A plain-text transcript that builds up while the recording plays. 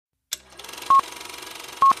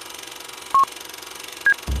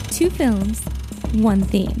Two films, one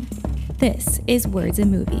theme. This is Words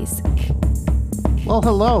and Movies. Well,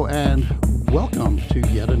 hello, and welcome to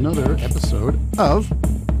yet another episode of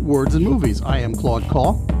Words and Movies. I am Claude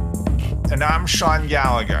Call. And I'm Sean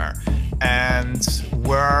Gallagher. And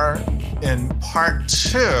we're in part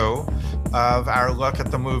two of our look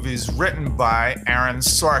at the movies written by Aaron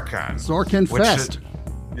Sorkin.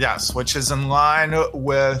 Sorkinfest. Which is in line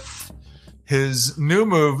with his new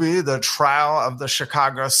movie, The Trial of the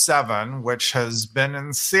Chicago 7, which has been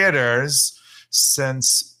in theaters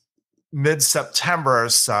since mid-September or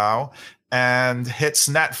so and hits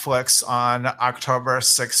Netflix on October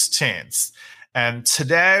 16th. And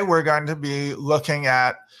today we're going to be looking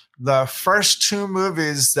at the first two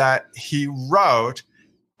movies that he wrote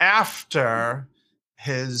after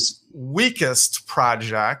his weakest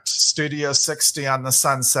project, Studio 60 on the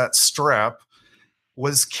Sunset Strip,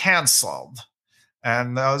 was canceled.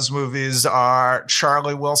 And those movies are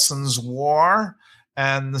Charlie Wilson's War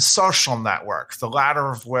and The Social Network, the latter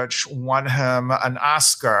of which won him an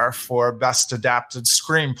Oscar for Best Adapted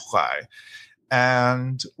Screenplay.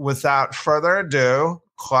 And without further ado,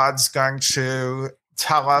 Claude's going to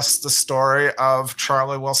tell us the story of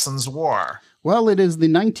Charlie Wilson's War. Well, it is the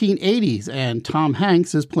 1980s, and Tom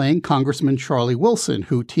Hanks is playing Congressman Charlie Wilson,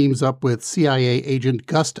 who teams up with CIA agent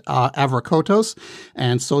Gus Avrakotos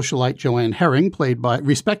and socialite Joanne Herring, played by,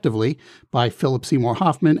 respectively, by Philip Seymour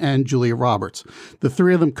Hoffman and Julia Roberts. The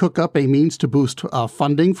three of them cook up a means to boost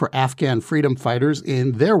funding for Afghan freedom fighters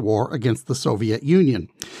in their war against the Soviet Union.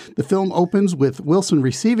 The film opens with Wilson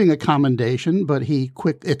receiving a commendation, but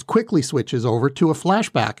it quickly switches over to a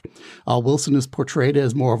flashback. Wilson is portrayed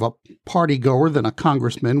as more of a party-goer than a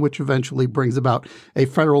congressman, which eventually brings about a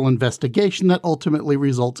federal investigation that ultimately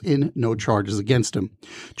results in no charges against him.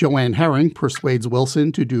 Joanne Herring persuades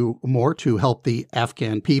Wilson to do more to help the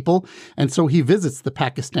Afghan people, and so he visits the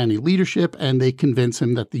Pakistani leadership, and they convince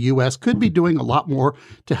him that the U.S. could be doing a lot more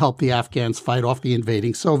to help the Afghans fight off the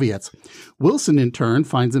invading Soviets. Wilson, in turn,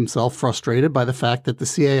 finds himself frustrated by the fact that the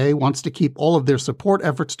CIA wants to keep all of their support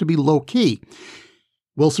efforts to be low-key.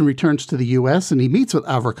 Wilson returns to the U.S. and he meets with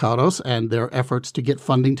Avrakotos, and their efforts to get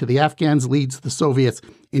funding to the Afghans leads the Soviets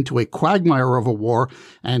into a quagmire of a war,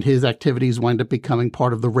 and his activities wind up becoming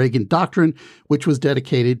part of the Reagan Doctrine, which was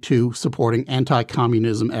dedicated to supporting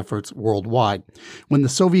anti-communism efforts worldwide. When the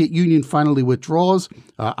Soviet Union finally withdraws,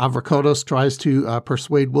 Avrakotos tries to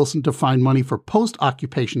persuade Wilson to find money for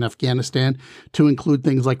post-occupation Afghanistan to include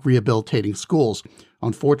things like rehabilitating schools.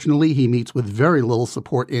 Unfortunately, he meets with very little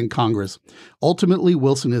support in Congress. Ultimately,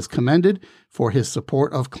 Wilson is commended for his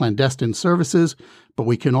support of clandestine services, but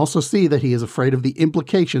we can also see that he is afraid of the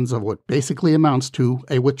implications of what basically amounts to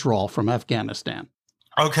a withdrawal from Afghanistan.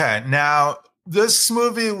 Okay, now this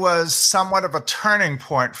movie was somewhat of a turning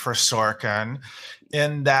point for Sorkin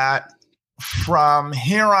in that from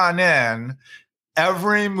here on in,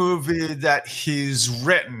 every movie that he's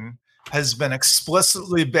written has been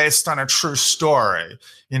explicitly based on a true story.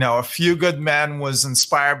 You know, A Few Good Men was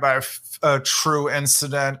inspired by a true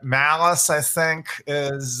incident. Malice, I think,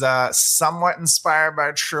 is somewhat inspired by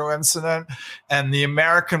a true incident. And The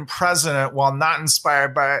American President, while not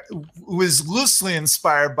inspired by, was loosely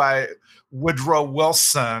inspired by Woodrow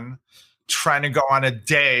Wilson trying to go on a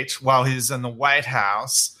date while he's in the White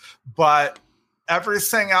House. But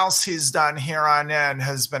everything else he's done here on in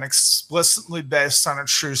has been explicitly based on a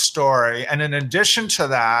true story. And in addition to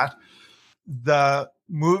that, the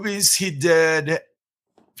movies he did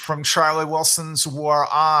from Charlie Wilson's War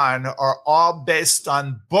on are all based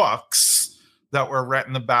on books that were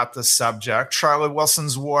written about the subject. Charlie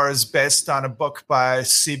Wilson's War is based on a book by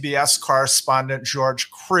CBS correspondent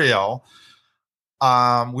George Creel.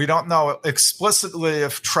 We don't know explicitly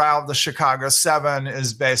if Trial of the Chicago 7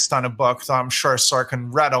 is based on a book, though I'm sure Sorkin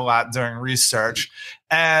read a lot during research.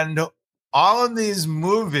 And all of these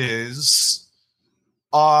movies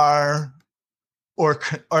are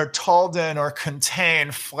told in or contain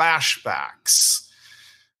flashbacks.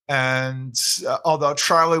 And although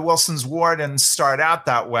Charlie Wilson's War didn't start out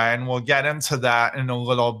that way, and we'll get into that in a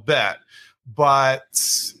little bit, but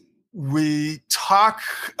we talk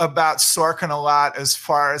about Sorkin a lot as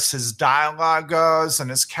far as his dialogue goes and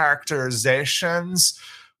his characterizations,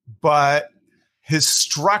 but his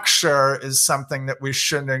structure is something that we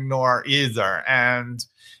shouldn't ignore either. And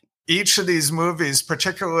each of these movies,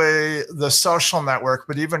 particularly The Social Network,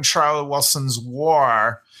 but even Charlie Wilson's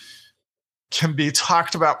War, can be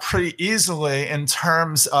talked about pretty easily in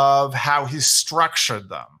terms of how he structured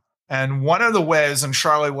them. And one of the ways in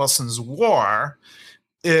Charlie Wilson's War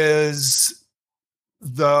is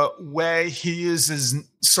the way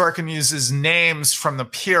Sorkin uses names from the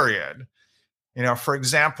period. For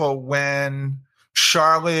example, when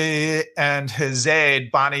Charlie and his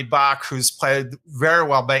aide, Bonnie Bach, who's played very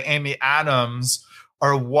well by Amy Adams,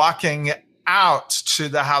 are walking out to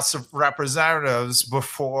the House of Representatives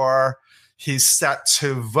before he's set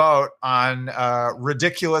to vote on a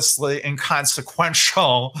ridiculously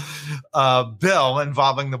inconsequential bill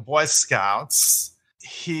involving the Boy Scouts.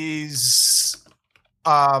 He's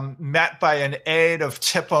met by an aide of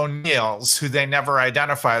Tip O'Neill's, who they never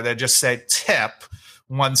identify. They just say, Tip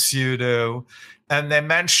wants you to. And they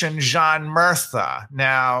mention Jean Murtha.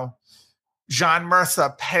 Now, Jean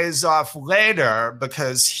Murtha pays off later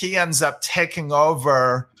because he ends up taking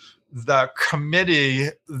over the committee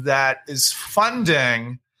that is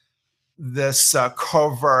funding this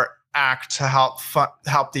covert act to help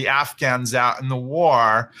the Afghans out in the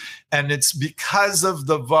war. And it's because of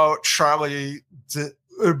the vote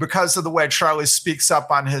because of the way Charlie speaks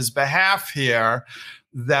up on his behalf here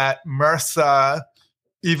that Murtha,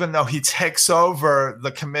 even though he takes over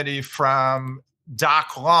the committee from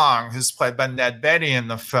Doc Long, who's played by Ned Beatty in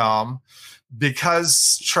the film,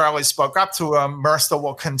 because Charlie spoke up to him, Murtha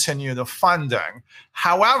will continue the funding.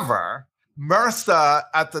 However, Murtha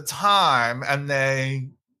at the time, and they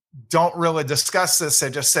don't really discuss this, they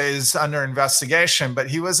just say he's under investigation, but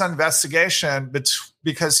he was under investigation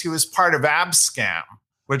because he was part of Abscam,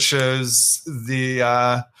 which is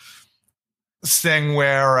the thing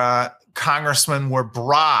where congressmen were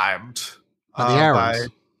bribed by the Arabs.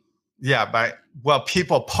 by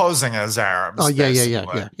people posing as Arabs. Oh, yeah.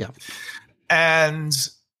 And,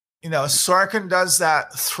 Sorkin does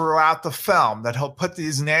that throughout the film, that he'll put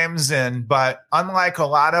these names in, but unlike a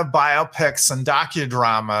lot of biopics and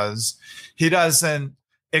docudramas, he doesn't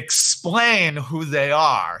explain who they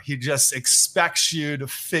are. He just expects you to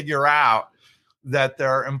figure out that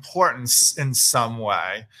they're important in some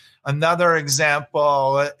way. Another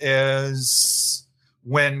example is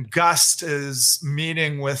when Gust is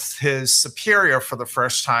meeting with his superior for the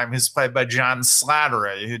first time. He's played by John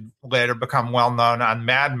Slattery, who'd later become well-known on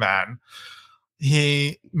Mad Men.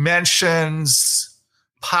 He mentions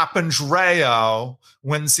Papandreou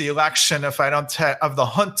wins the election if I don't of the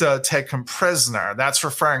junta take him prisoner. That's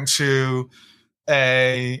referring to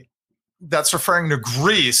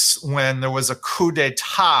Greece when there was a coup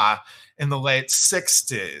d'etat in the late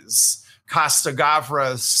 60s. Costa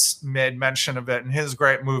Gavras made mention of it in his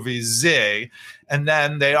great movie Z. And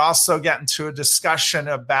then they also get into a discussion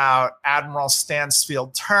about Admiral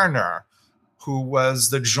Stansfield Turner, who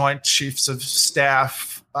was the Joint Chiefs of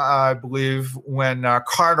Staff, I believe, when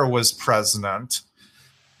Carter was president.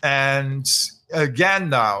 And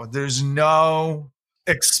again, though, there's no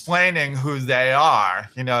explaining who they are.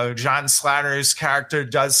 John Slattery's character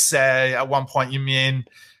does say at one point, you mean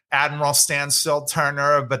Admiral Stansfield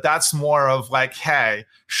Turner, but that's more of like, hey,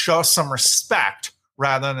 show some respect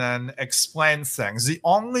rather than explain things. The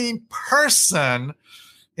only person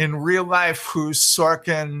in real life who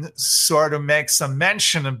Sorkin sort of makes a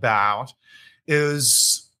mention about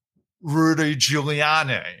is Rudy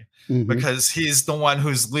Giuliani, because he's the one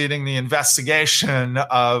who's leading the investigation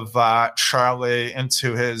of Charlie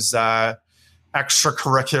into his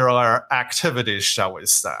extracurricular activities, shall we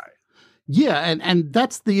say. Yeah, and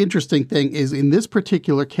that's the interesting thing is in this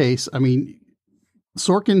particular case, I mean,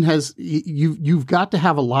 Sorkin has, you've got to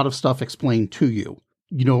have a lot of stuff explained to you.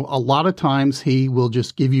 A lot of times he will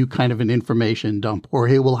just give you kind of an information dump, or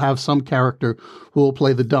he will have some character who will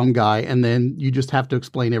play the dumb guy, and then you just have to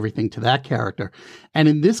explain everything to that character. And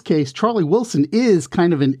in this case, Charlie Wilson is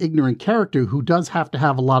kind of an ignorant character who does have to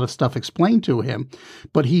have a lot of stuff explained to him,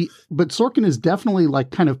 but Sorkin is definitely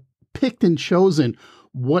like kind of picked and chosen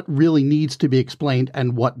what really needs to be explained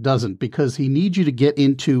and what doesn't, because he needs you to get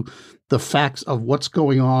into the facts of what's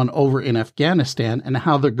going on over in Afghanistan and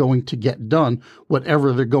how they're going to get done,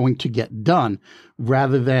 whatever they're going to get done,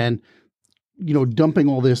 rather than, dumping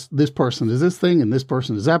all this person is this thing and this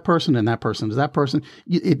person is that person and that person is that person.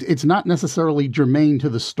 It's not necessarily germane to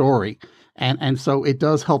the story. And so it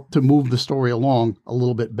does help to move the story along a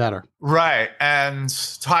little bit better. Right. And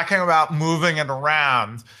talking about moving it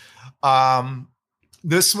around,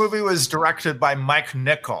 this movie was directed by Mike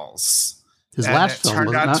Nichols. His last film,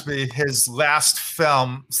 turned out to be his last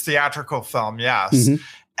film, theatrical film, yes. Mm-hmm.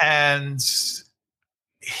 And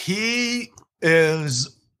he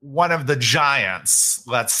is one of the giants,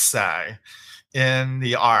 let's say, in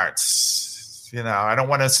the arts. I don't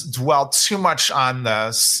want to dwell too much on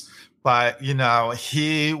this, but,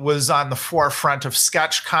 he was on the forefront of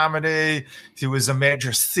sketch comedy. He was a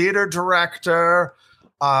major theater director.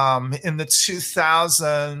 In the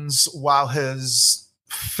 2000s, while his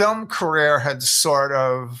film career had sort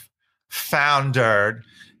of foundered,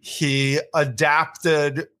 He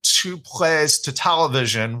adapted 2 plays to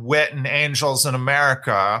television, Wit and Angels in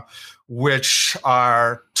America, which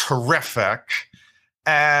are terrific.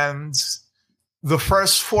 And the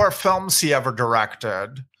first 4 films he ever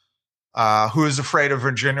directed, Who is Afraid of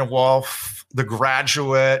Virginia Woolf, The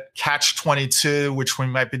Graduate, Catch-22, which we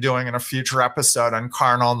might be doing in a future episode on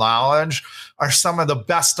Carnal Knowledge, are some of the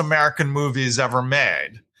best American movies ever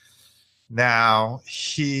made. Now,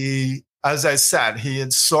 as I said, he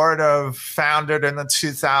had sort of founded in the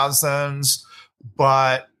 2000s,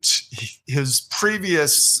 but his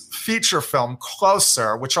previous feature film,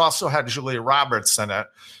 Closer, which also had Julia Roberts in it,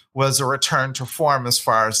 was a return to form as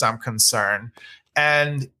far as I'm concerned.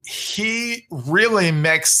 And he really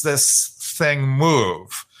makes this thing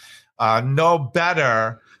move. No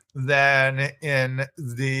better than in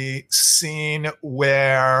the scene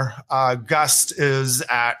where Gust is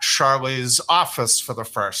at Charlie's office for the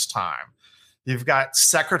first time. You've got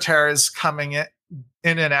secretaries coming in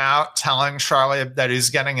and out telling Charlie that he's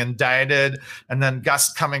getting indicted, and then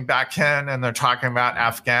Gust coming back in and they're talking about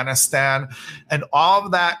Afghanistan. And all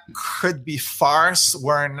of that could be farce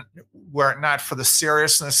were it not for the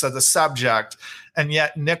seriousness of the subject. And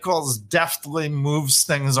yet Nichols deftly moves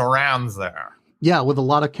things around there. Yeah, with a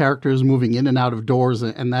lot of characters moving in and out of doors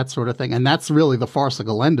and that sort of thing. And that's really the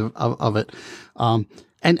farcical end of it.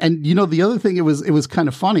 And you know, the other thing, it was kind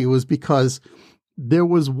of funny was because there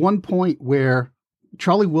was one point where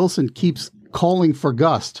Charlie Wilson keeps calling for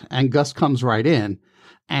Gust and Gust comes right in.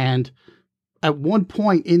 And at one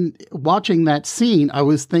point in watching that scene, I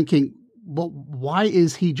was thinking, well, why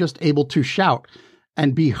is he just able to shout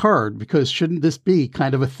and be heard? Because shouldn't this be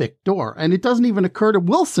kind of a thick door? And it doesn't even occur to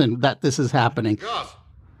Wilson that this is happening.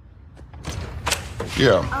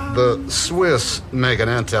 Yeah, the Swiss make an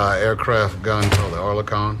anti-aircraft gun called the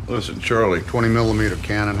Oerlikon. Listen, Charlie. 20-millimeter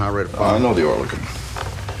cannon, high rate of fire. I know the Oerlikon.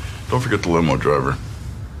 Don't forget the limo driver.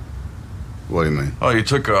 What do you mean? Oh, you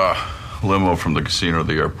took a limo from the casino to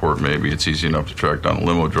the airport, maybe. It's easy enough to track down a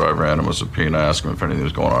limo driver, hand him a subpoena, ask him if anything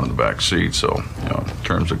was going on in the back seat. So, you know, in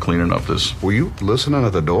terms of cleaning up this... Were you listening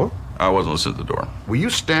at the door? I wasn't listening at the door. Were you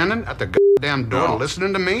standing at the goddamn door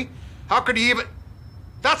listening to me? How could you even...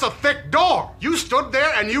 That's a thick door! You stood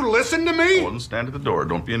there and you listened to me? I wasn't standing at the door.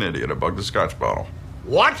 Don't be an idiot. I bugged the scotch bottle.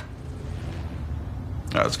 What?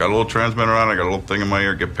 Yeah, it's got a little transmitter on it. I got a little thing in my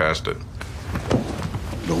ear. Get past it.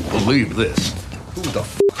 Don't believe this.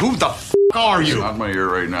 Who the f are you? It's not in my ear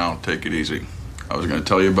right now. Take it easy. I was going to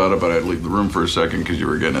tell you about it, but I'd leave the room for a second because you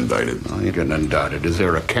were getting indicted. Oh, you're getting indicted. Is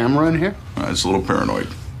there a camera in here? It's a little paranoid.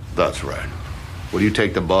 That's right. Will you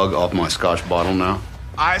take the bug off my scotch bottle now?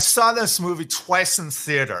 I saw this movie twice in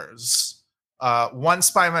theaters,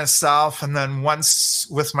 once by myself and then once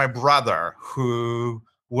with my brother, who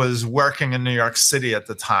was working in New York City at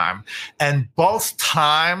the time. And both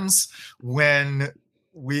times when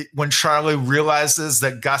Charlie realizes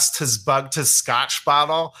that Gust has bugged his scotch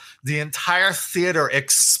bottle, the entire theater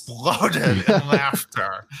exploded in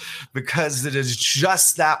laughter because it is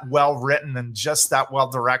just that well written and just that well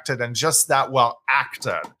directed and just that well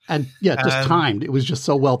acted. And just timed. It was just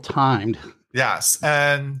so well timed. Yes.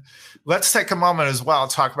 And let's take a moment as well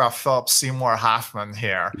to talk about Philip Seymour Hoffman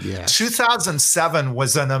here. Yes. 2007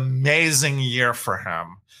 was an amazing year for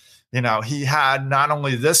him. You know, he had not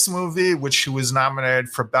only this movie, which he was nominated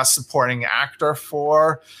for Best Supporting Actor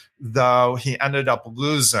for, though he ended up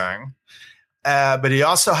losing. But he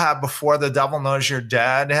also had Before the Devil Knows You're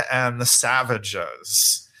Dead and The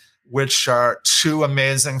Savages, which are 2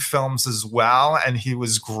 amazing films as well. And he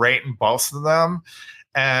was great in both of them.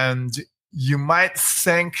 And you might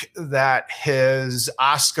think that his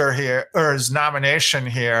Oscar here, or his nomination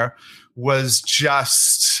here, was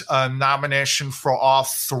just a nomination for all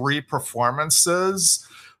 3 performances,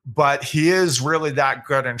 but he is really that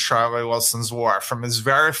good in Charlie Wilson's War. From his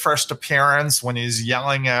very first appearance when he's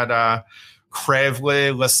yelling at Cravely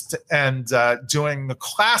and doing the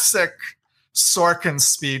classic Sorkin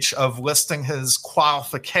speech of listing his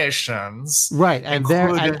qualifications. Right. And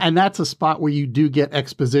and that's a spot where you do get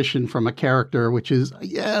exposition from a character, which is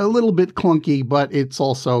a little bit clunky, but it's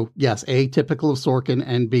also, yes, A, typical of Sorkin,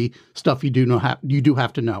 and B, stuff you do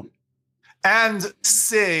have to know. And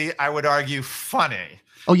C, I would argue funny.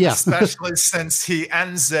 Oh, yeah. Especially since he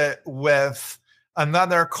ends it with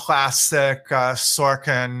another classic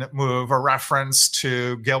Sorkin move, a reference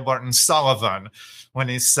to Gilbert and Sullivan, when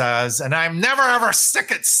he says, "And I'm never ever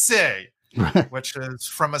sick at sea," which is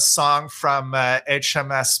from a song from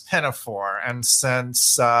HMS Pinafore. And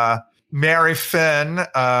since Mary Finn,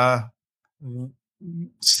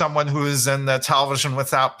 someone who is in the Television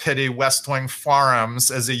Without Pity West Wing forums,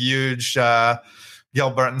 is a huge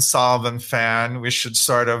Gilbert and Sullivan fan, we should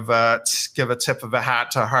sort of give a tip of a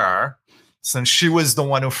hat to her, since she was the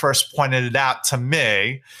one who first pointed it out to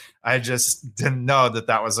me. I just didn't know that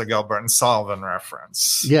that was a Gilbert and Sullivan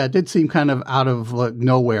reference. Yeah, it did seem kind of out of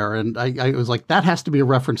nowhere. And I was like, that has to be a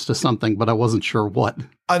reference to something, but I wasn't sure what.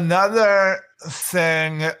 Another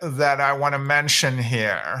thing that I want to mention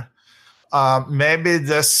here, maybe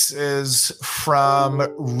this is from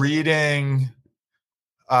reading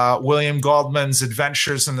William Goldman's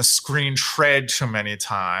Adventures in the Screen Trade too many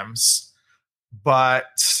times. But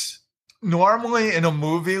normally in a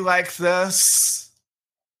movie like this,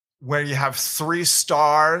 where you have 3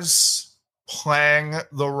 stars playing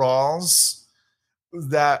the roles,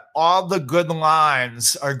 that all the good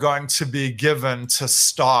lines are going to be given to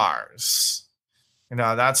stars. You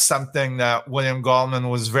know, that's something that William Goldman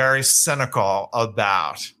was very cynical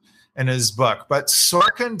about in his book. But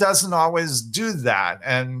Sorkin doesn't always do that.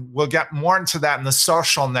 And we'll get more into that in The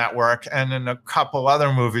Social Network and in a couple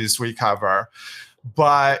other movies we cover.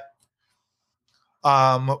 But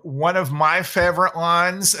one of my favorite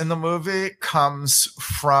lines in the movie comes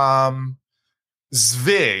from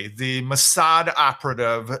Zvi, the Mossad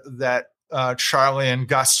operative that Charlie and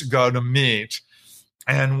Gus go to meet.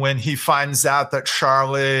 And when he finds out that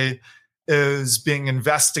Charlie is being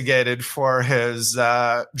investigated for his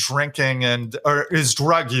drinking or his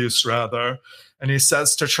drug use, rather. And he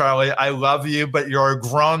says to Charlie, I love you, but you're a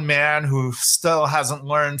grown man who still hasn't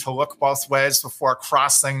learned to look both ways before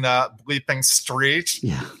crossing the bleeping street.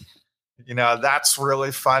 Yeah. You know, that's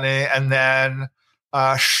really funny. And then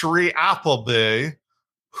Sheree Appleby,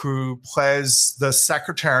 who plays the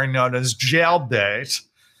secretary known as Jailbait,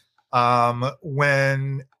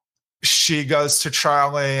 when she goes to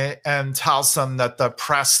Charlie and tells him that the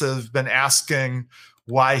press have been asking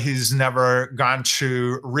why he's never gone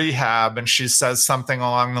to rehab. And she says something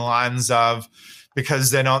along the lines of, because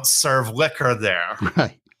they don't serve liquor there.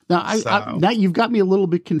 Right. Now, now you've got me a little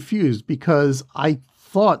bit confused, because I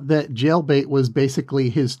thought that jailbait was basically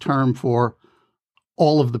his term for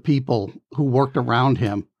all of the people who worked around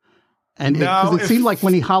him. And it seemed like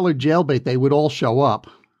when he hollered jailbait, they would all show up.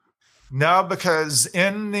 No, because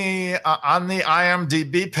in the on the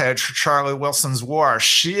IMDb page for Charlie Wilson's War,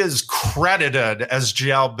 she is credited as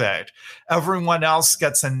jailbait. Everyone else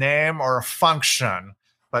gets a name or a function,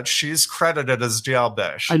 but she's credited as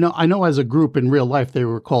jailbait. I know. As a group in real life, they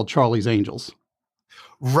were called Charlie's Angels.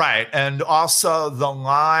 Right, and also the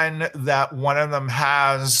line that one of them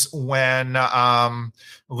has when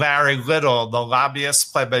Larry Little, the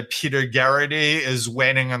lobbyist played by Peter Garrity, is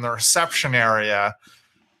waiting in the reception area.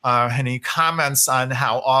 And he comments on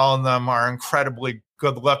how all of them are incredibly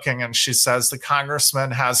good looking. And she says, the congressman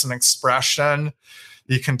has an expression.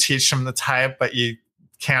 You can teach him the type, but you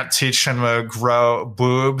can't teach him to grow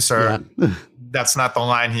boobs, or that's not the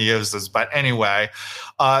line he uses. But anyway,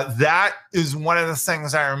 that is one of the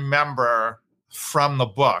things I remember from the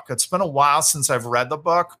book. It's been a while since I've read the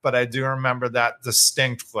book, but I do remember that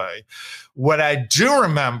distinctly. What I do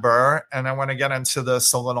remember, and I want to get into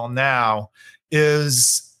this a little now,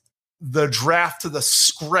 is the draft of the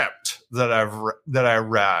script that I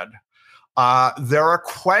read. There are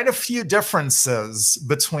quite a few differences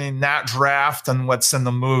between that draft and what's in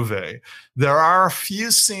the movie. There are a few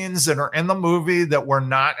scenes that are in the movie that were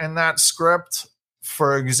not in that script.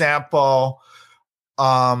 For example,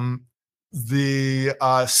 the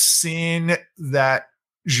scene that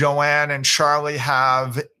Joanne and Charlie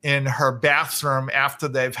have in her bathroom after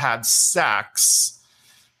they've had sex.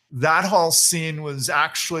 That whole scene was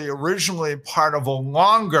actually originally part of a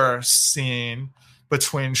longer scene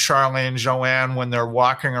between Charlie and Joanne when they're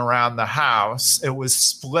walking around the house. It was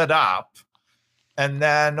split up. And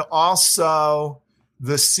then also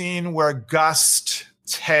the scene where Gus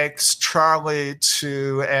takes Charlie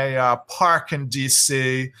to a park in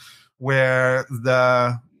DC where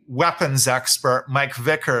the weapons expert, Mike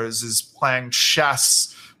Vickers, is playing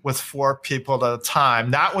chess with 4 people at a time.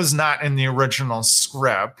 That was not in the original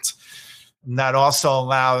script. And that also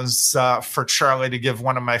allows for Charlie to give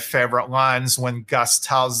one of my favorite lines when Gus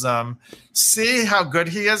tells them, see how good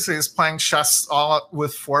he is? He's playing chess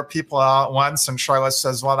with 4 people all at once. And Charlie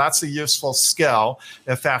says, well, that's a useful skill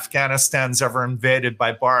if Afghanistan's ever invaded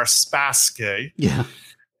by Boris Spassky. Yeah.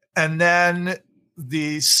 And then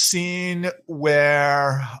the scene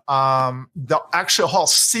where the actual whole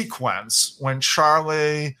sequence when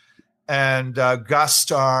Charlie and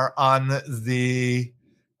Gus are on the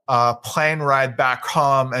plane ride back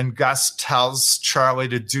home, and Gus tells Charlie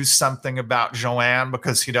to do something about Joanne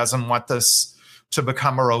because he doesn't want this to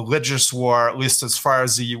become a religious war, at least as far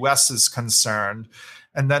as the U.S. is concerned.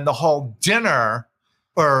 And then the whole dinner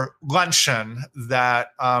or luncheon that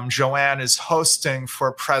Joanne is hosting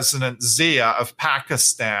for President Zia of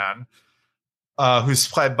Pakistan, who's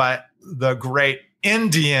played by the great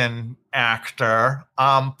Indian actor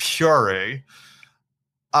Puri.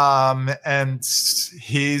 And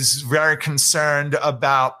he's very concerned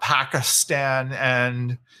about Pakistan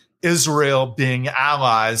and Israel being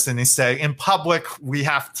allies. And he's saying, in public, we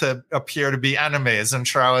have to appear to be enemies. And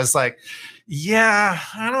Charlie's like, yeah,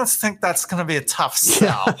 I don't think that's going to be a tough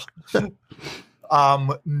sell.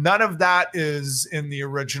 None of that is in the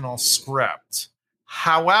original script.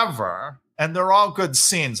 However, and they're all good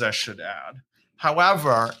scenes, I should add.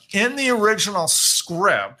 However, in the original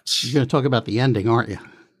script... You're going to talk about the ending, aren't you?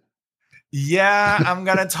 Yeah, I'm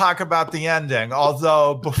going to talk about the ending.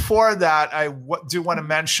 Although before that, I do want to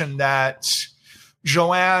mention that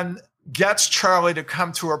Joanne gets Charlie to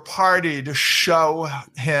come to her party to show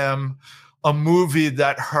him a movie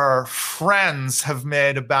that her friends have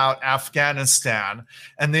made about Afghanistan.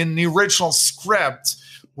 And in the original script,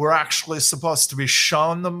 we're actually supposed to be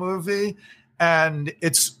shown the movie. And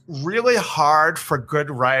it's really hard for good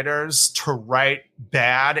writers to write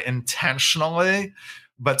bad intentionally,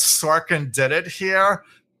 but Sorkin did it here.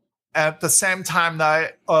 At the same time,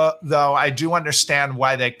 though, I do understand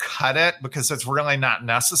why they cut it, because it's really not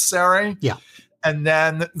necessary. Yeah. And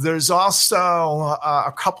then there's also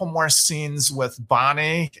a couple more scenes with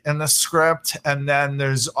Bonnie in the script. And then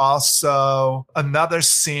there's also another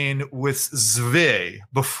scene with Zvi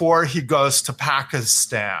before he goes to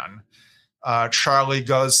Pakistan. Charlie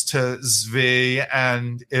goes to Zvi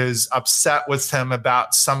and is upset with him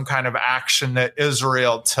about some kind of action that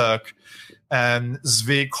Israel took. And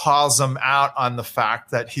Zvi calls him out on the fact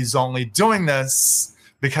that he's only doing this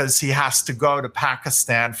because he has to go to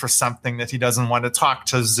Pakistan for something that he doesn't want to talk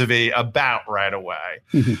to Zvi about right away.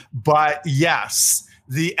 Mm-hmm. But yes,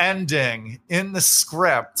 the ending in the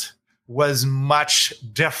script was much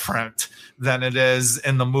different than it is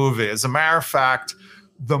in the movie. As a matter of fact,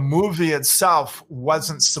 the movie itself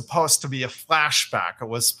wasn't supposed to be a flashback. It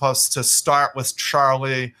was supposed to start with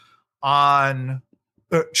Charlie in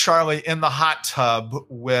the hot tub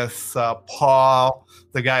with Paul,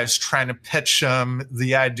 the guy who's trying to pitch him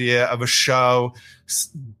the idea of a show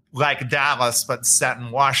like Dallas, but set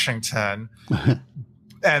in Washington,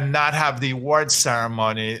 and not have the award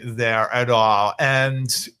ceremony there at all.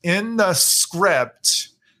 And in the script,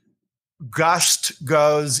 Gust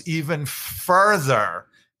goes even further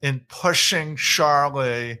in pushing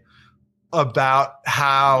Charlie about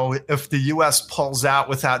how if the U.S. pulls out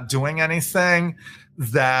without doing anything,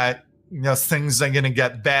 that things are going to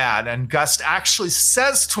get bad. And Gust actually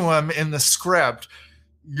says to him in the script,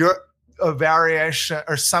 "You're a variation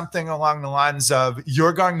or something along the lines of,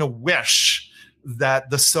 you're going to wish that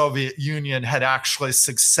the Soviet Union had actually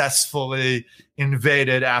successfully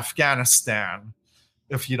invaded Afghanistan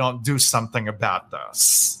if you don't do something about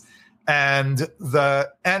this." And the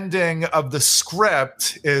ending of the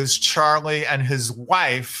script is Charlie and his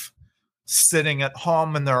wife sitting at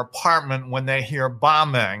home in their apartment when they hear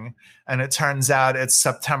bombing. And it turns out it's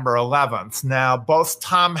September 11th. Now, both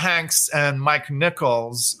Tom Hanks and Mike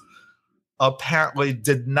Nichols apparently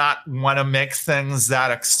did not want to make things that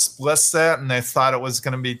explicit, and they thought it was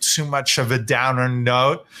going to be too much of a downer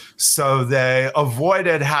note. So they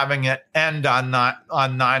avoided having it end on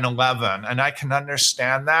 9/11. And I can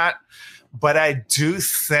understand that. But I do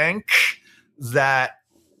think that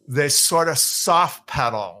they sort of soft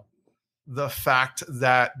pedal the fact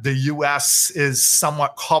that the U.S. is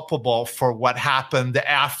somewhat culpable for what happened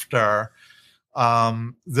after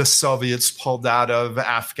the Soviets pulled out of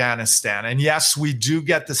Afghanistan. And yes, we do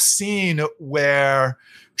get the scene where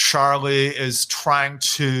Charlie is trying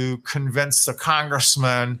to convince the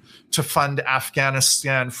congressman to fund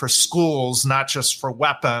Afghanistan for schools, not just for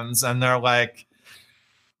weapons. And they're like,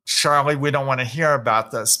 "Charlie, we don't want to hear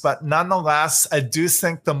about this." But nonetheless, I do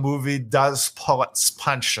think the movie does pull its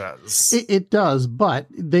punches. It does, but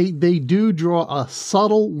they do draw a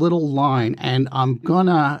subtle little line, and I'm going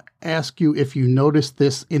to ask you if you noticed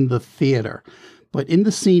this in the theater. But in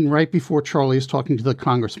the scene right before Charlie is talking to the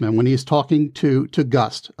congressman, when he's talking to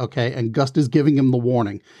Gust, okay, and Gust is giving him the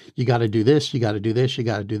warning, you got to do this, you got to do this, you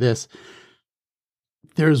got to do this.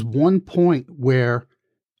 There's one point where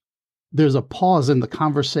there's a pause in the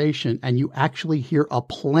conversation and you actually hear a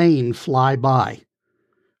plane fly by.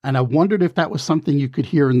 And I wondered if that was something you could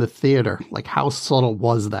hear in the theater. Like, how subtle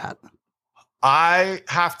was that? I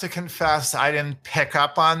have to confess, I didn't pick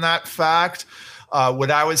up on that fact.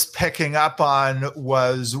 What I was picking up on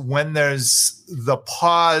was when there's the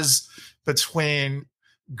pause between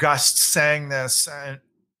Gust saying this and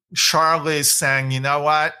Charlie saying, "You know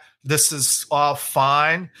what? this is all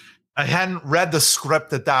fine. I hadn't read the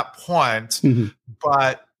script at that point,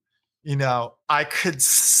 but, I could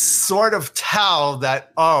sort of tell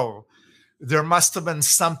that, there must have been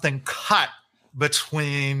something cut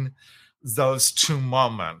between those two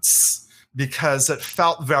moments because it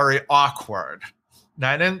felt very awkward. And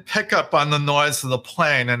I didn't pick up on the noise of the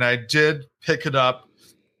plane, and I did pick it up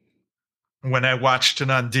when I watched it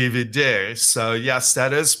on DVD. So yes,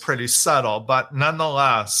 that is pretty subtle, but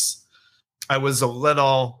nonetheless, I was a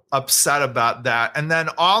little upset about that. And then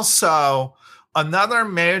also another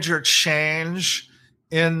major change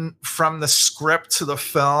from the script to the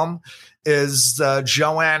film is the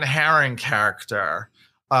Joanne Herring character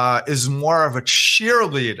is more of a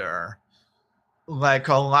cheerleader, like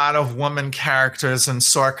a lot of woman characters in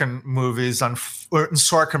Sorkin movies,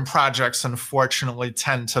 Sorkin projects, unfortunately,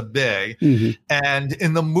 tend to be. And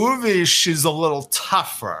in the movie, she's a little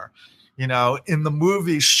tougher. In the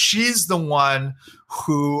movie, she's the one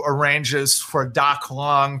who arranges for Doc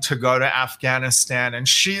Long to go to Afghanistan, and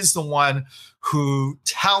she's the one who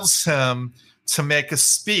tells him to make a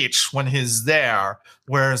speech when he's there,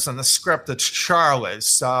 whereas in the script, it's Charlie.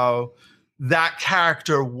 So that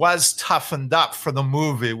character was toughened up for the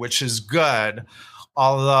movie, which is good.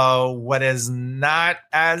 Although what is not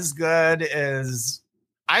as good is,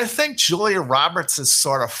 I think Julia Roberts is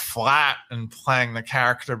sort of flat in playing the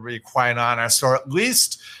character, to be quite honest, or at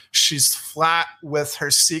least she's flat with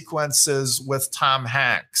her sequences with Tom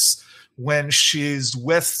Hanks. When she's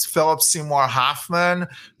with Philip Seymour Hoffman,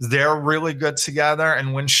 they're really good together.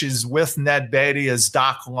 And when she's with Ned Beatty as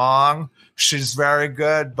Doc Long, she's very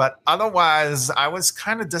good. But otherwise, I was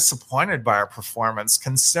kind of disappointed by her performance,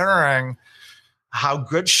 considering how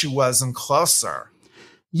good she was in Closer.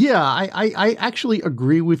 Yeah, I actually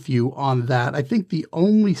agree with you on that. I think the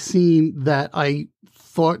only scene that I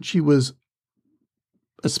thought she was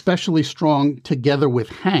especially strong together with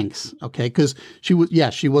Hanks, okay, because she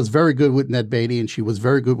was very good with Ned Beatty and she was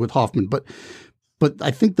very good with Hoffman, but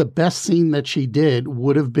I think the best scene that she did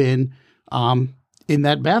would have been in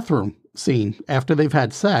that bathroom scene after they've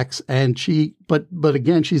had sex, and but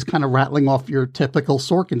again, she's kind of rattling off your typical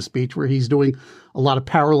Sorkin speech where he's doing a lot of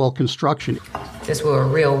parallel construction. If this were a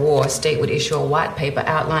real war, a state would issue a white paper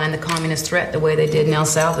outlining the communist threat the way they did in El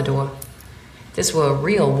Salvador. If this were a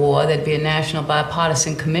real war, there'd be a national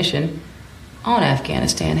bipartisan commission on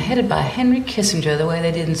Afghanistan headed by Henry Kissinger the way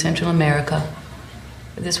they did in Central America.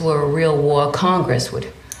 If this were a real war, Congress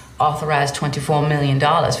would authorize $24 million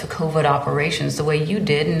for covert operations the way you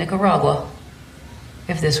did in Nicaragua.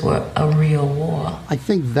 If this were a real war. I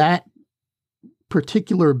think that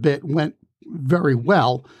particular bit went very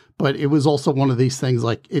well, but it was also one of these things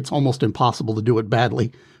like it's almost impossible to do it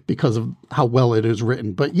badly because of how well it is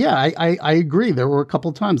written. But yeah, I agree. There were a couple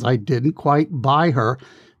of times I didn't quite buy her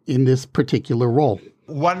in this particular role.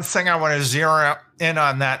 One thing I want to zero in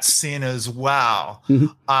on that scene as well.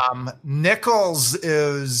 Nichols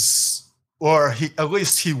is, or at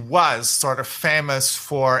least he was, sort of famous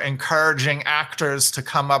for encouraging actors to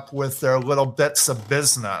come up with their little bits of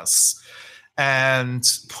business and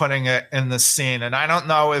putting it in the scene. And I don't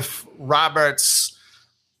know if Roberts,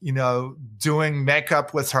 doing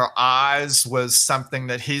makeup with her eyes was something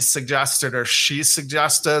that he suggested or she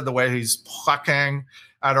suggested, the way he's plucking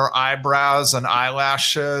at her eyebrows and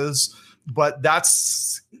eyelashes. But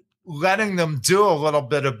that's letting them do a little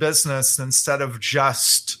bit of business instead of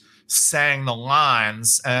just saying the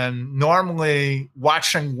lines. And normally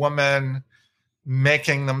watching women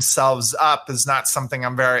making themselves up is not something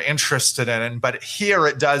I'm very interested in. But here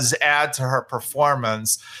it does add to her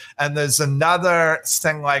performance. And there's another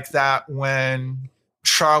thing like that when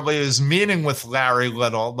Charlie is meeting with Larry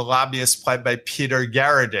Little, the lobbyist played by Peter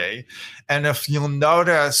Garrity. And if you'll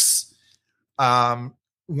notice,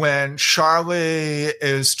 when Charlie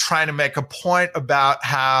is trying to make a point about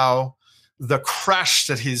how the crush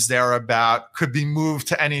that he's there about could be moved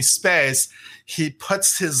to any space, he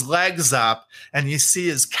puts his legs up and you see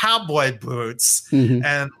his cowboy boots,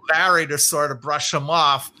 and Larry, to sort of brush him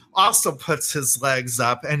off, also puts his legs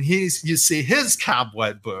up and you see his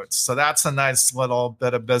cowboy boots. So that's a nice little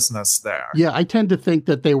bit of business there. Yeah, I tend to think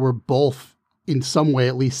that they were both in some way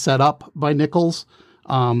at least set up by Nichols,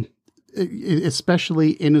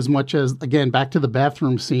 especially in as much as, again, back to the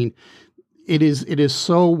bathroom scene, it is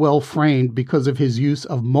so well framed because of his use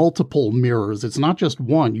of multiple mirrors. It's not just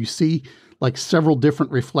one. You see like several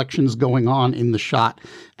different reflections going on in the shot.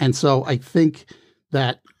 And so I think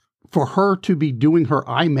that for her to be doing her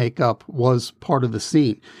eye makeup was part of the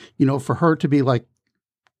scene. For her to be like,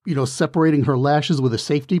 separating her lashes with a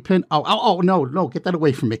safety pin. Oh, no, get that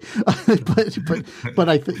away from me. but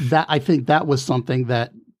I think that was something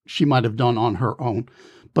that she might have done on her own.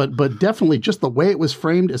 But definitely just the way it was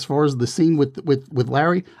framed as far as the scene with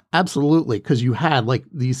Larry, absolutely, because you had like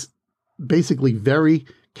these basically very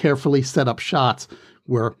carefully set up shots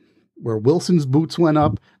where Wilson's boots went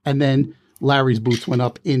up and then Larry's boots went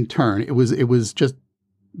up in turn. It was just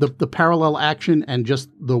the parallel action and just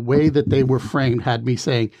the way that they were framed had me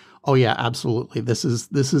saying, oh yeah, absolutely. This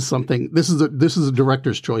is something. This is a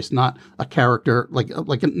director's choice, not a character,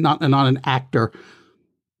 not an actor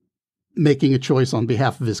making a choice on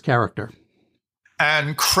behalf of his character.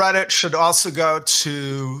 And credit should also go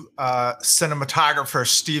to cinematographer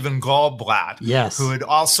Stephen Goldblatt, yes, who had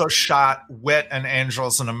also shot Wit and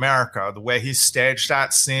Angels in America. The way he staged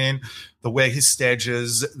that scene, the way he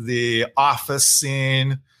stages the office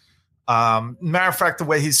scene. Matter of fact, the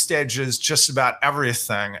way he stages just about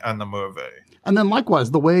everything in the movie. And then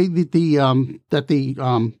likewise, the way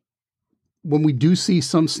that when we do see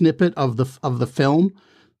some snippet of the film,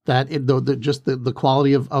 that the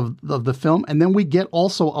quality of the film. And then we get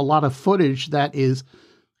also a lot of footage that is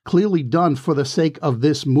clearly done for the sake of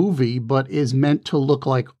this movie, but is meant to look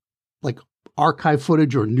like archive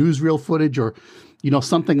footage or newsreel footage or,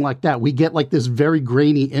 something like that. We get like this very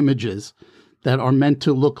grainy images that are meant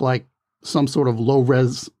to look like some sort of low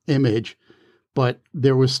res image, but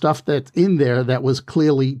there was stuff that's in there that was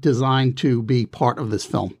clearly designed to be part of this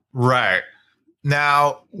film. Right.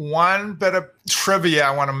 Now, one bit of trivia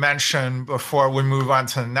I want to mention before we move on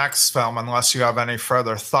to the next film, unless you have any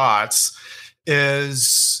further thoughts,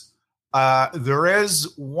 is there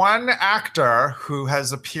is one actor who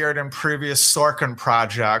has appeared in previous Sorkin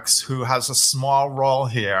projects who has a small role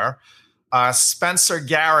here. Spencer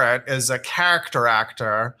Garrett is a character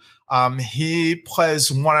actor. He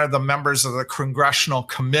plays one of the members of the Congressional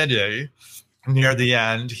Committee near the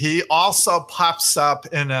end. He also pops up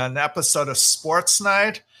in an episode of Sports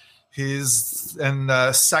Night. He's in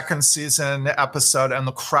the second season episode, And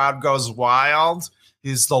the Crowd Goes Wild.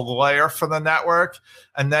 He's the lawyer for the network.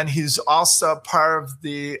 And then he's also part of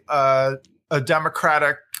a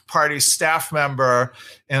Democratic Party staff member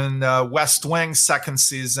in the West Wing second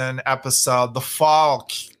season episode, The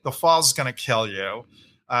Fall's Gonna Kill You.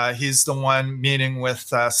 He's the one meeting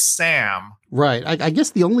with Sam. Right. I guess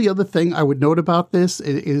the only other thing I would note about this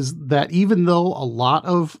is that even though a lot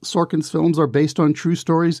of Sorkin's films are based on true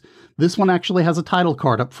stories, this one actually has a title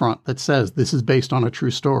card up front that says this is based on a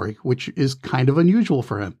true story, which is kind of unusual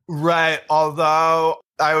for him. Right. Although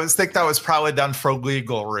I always think that was probably done for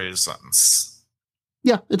legal reasons.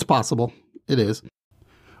 Yeah, it's possible. It is.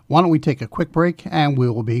 Why don't we take a quick break and we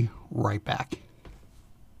will be right back.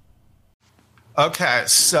 Okay,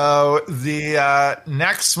 so the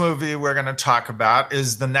next movie we're going to talk about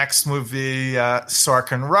is the next movie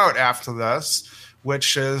Sorkin wrote after this,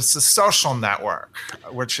 which is The Social Network,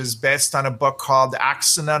 which is based on a book called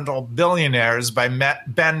Accidental Billionaires by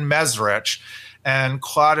Ben Mesrich. And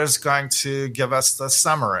Claude is going to give us the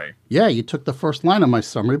summary. Yeah, you took the first line of my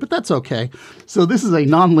summary, but that's okay. So this is a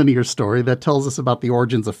nonlinear story that tells us about the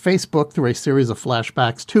origins of Facebook through a series of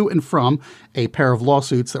flashbacks to and from a pair of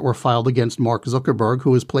lawsuits that were filed against Mark Zuckerberg,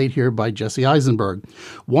 who is played here by Jesse Eisenberg.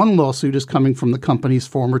 One lawsuit is coming from the company's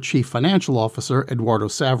former chief financial officer, Eduardo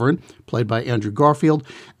Saverin, played by Andrew Garfield,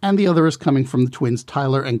 and the other is coming from the twins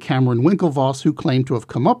Tyler and Cameron Winklevoss, who claim to have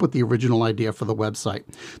come up with the original idea for the website.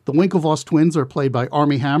 The Winklevoss twins are played by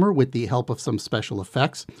Armie Hammer with the help of some special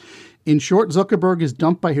effects. In short, Zuckerberg is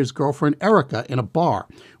dumped by his girlfriend Erica in a bar.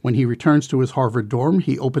 When he returns to his Harvard dorm,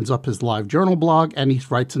 he opens up his live journal blog and he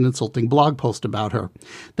writes an insulting blog post about her.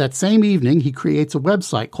 That same evening, he creates a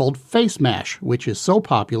website called FaceMash, which is so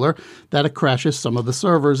popular that it crashes some of the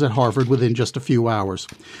servers at Harvard within just a few hours.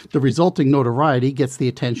 The resulting notoriety gets the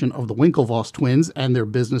attention of the Winklevoss twins and their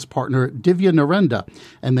business partner Divya Narendra,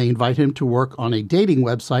 and they invite him to work on a dating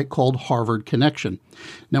website called Harvard Connection.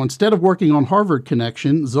 Now, instead of working on Harvard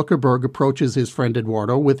Connection, Zuckerberg approaches his friend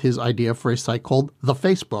Eduardo with his idea for a site called The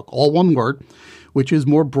Facebook, all one word, which is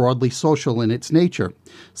more broadly social in its nature.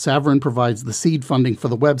 Saverin provides the seed funding for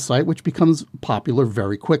the website, which becomes popular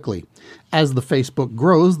very quickly. As the Facebook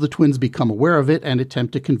grows, the twins become aware of it and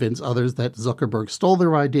attempt to convince others that Zuckerberg stole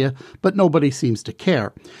their idea, but nobody seems to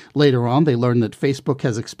care. Later on, they learn that Facebook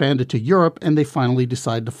has expanded to Europe, and they finally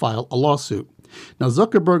decide to file a lawsuit. Now,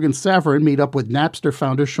 Zuckerberg and Saverin meet up with Napster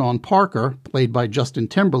founder Sean Parker, played by Justin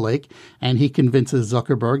Timberlake, and he convinces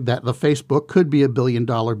Zuckerberg that the Facebook could be a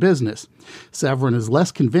billion-dollar business. Saverin is less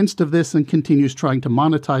convinced of this and continues trying to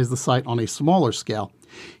monetize the site on a smaller scale.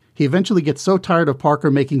 He eventually gets so tired of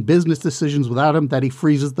Parker making business decisions without him that he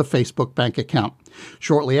freezes the Facebook bank account.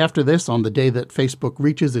 Shortly after this, on the day that Facebook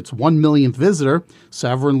reaches its 1 millionth visitor,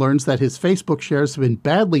 Saverin learns that his Facebook shares have been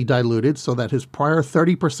badly diluted so that his prior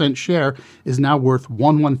 30% share is now worth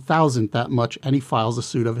 1/1000th that much, and he files a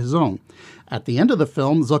suit of his own. At the end of the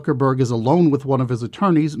film, Zuckerberg is alone with one of his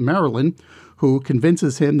attorneys, Marilyn, who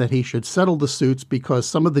convinces him that he should settle the suits because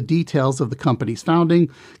some of the details of the company's founding,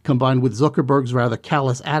 combined with Zuckerberg's rather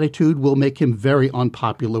callous attitude, will make him very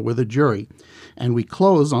unpopular with a jury. And we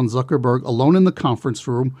close on Zuckerberg alone in the conference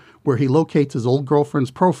room, where he locates his old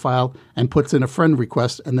girlfriend's profile and puts in a friend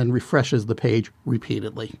request and then refreshes the page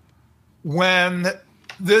repeatedly. When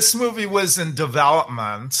this movie was in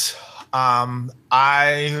development,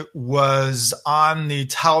 I was on the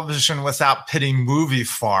Television Without Pity movie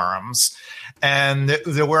forums, and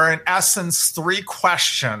there were, in essence, 3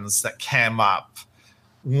 questions that came up.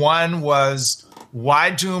 One was,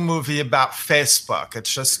 why do a movie about Facebook?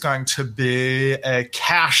 It's just going to be a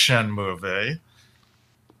cash-in movie.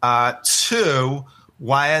 2,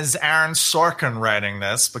 why is Aaron Sorkin writing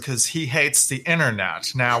this? Because he hates the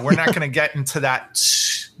internet. Now, we're not going to get into that.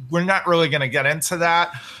 We're not really going to get into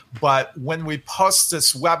that. But when we post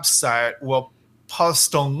this website, we'll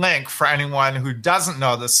post a link for anyone who doesn't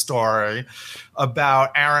know the story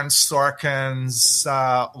about Aaron Sorkin's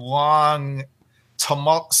long,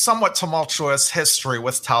 somewhat tumultuous history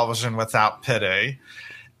with Television Without Pity.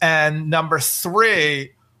 And number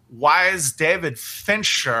 3, why is David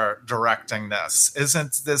Fincher directing this?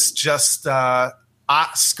 Isn't this just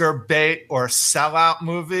Oscar bait or sellout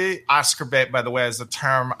movie? Oscar bait, by the way, is a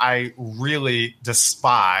term I really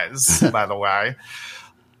despise, by the way.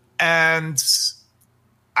 And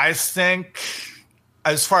I think,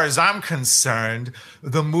 as far as I'm concerned,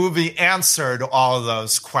 the movie answered all of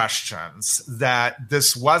those questions, that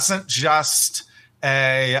this wasn't just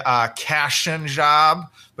a cash-in job,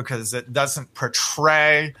 because it doesn't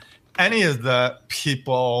portray any of the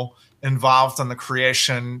people involved in the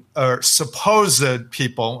creation, or supposed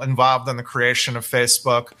people involved in the creation of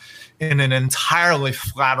Facebook, in an entirely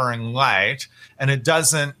flattering light. And it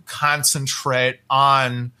doesn't concentrate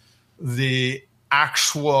on the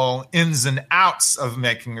actual ins and outs of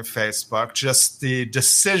making a Facebook, just the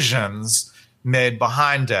decisions made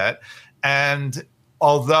behind it. And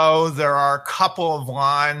although there are a couple of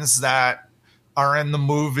lines that are in the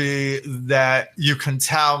movie that you can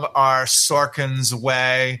tell are Sorkin's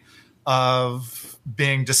way of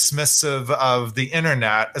being dismissive of the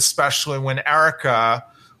internet, especially when Erica,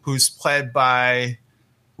 who's played by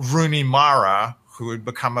Rooney Mara, who would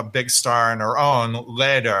become a big star in her own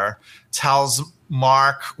later, tells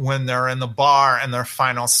Mark when they're in the bar in their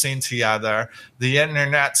final scene together, the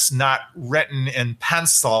internet's not written in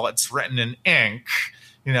pencil, it's written in ink.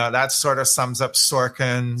 You know, that sort of sums up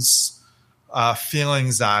Sorkin's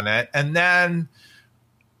feelings on it. And then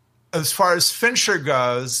as far as Fincher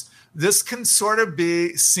goes, this can sort of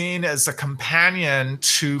be seen as a companion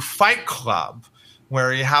to Fight Club,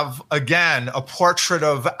 where you have, again, a portrait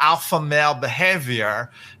of alpha male behavior,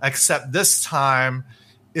 except this time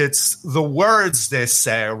it's the words they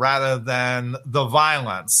say rather than the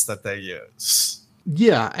violence that they use.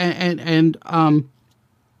 Yeah, and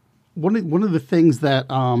one of the things that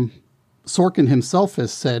Sorkin himself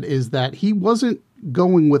has said is that he wasn't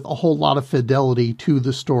going with a whole lot of fidelity to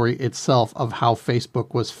the story itself of how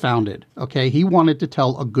Facebook was founded. Okay, he wanted to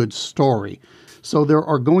tell a good story. So there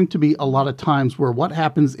are going to be a lot of times where what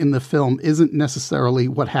happens in the film isn't necessarily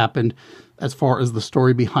what happened as far as the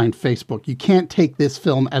story behind Facebook. You can't take this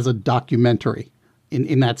film as a documentary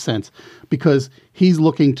in that sense, because he's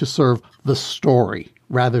looking to serve the story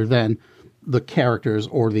rather than the characters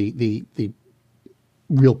or the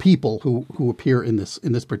real people who appear in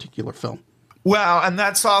this particular film. Well, and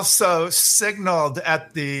that's also signaled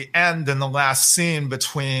at the end in the last scene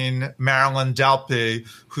between Marilyn Delpy,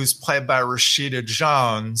 who's played by Rashida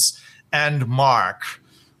Jones, and Mark,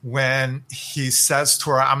 when he says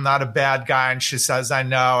to her, "I'm not a bad guy," and she says, "I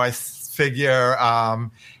know, I figure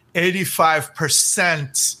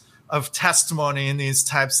 85% of testimony in these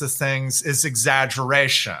types of things is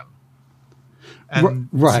exaggeration." And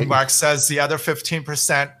right. Mark says the other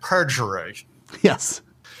 15% perjury. Yes.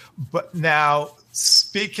 But now,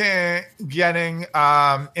 getting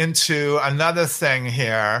into another thing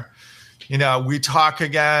here, you know, we talk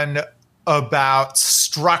again about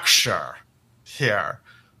structure here.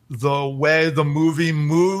 The way the movie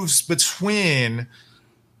moves between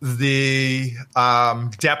the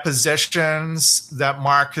depositions that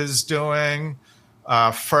Mark is doing,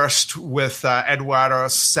 first with Eduardo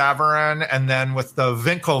Saverin, and then with the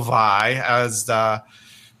Winkelwei, as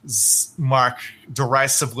Mark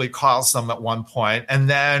derisively calls them at one point, and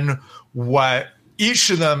then what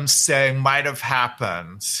each of them say might have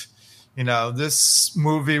happened. This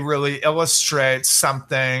movie really illustrates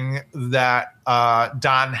something that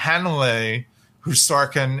Don Henley, who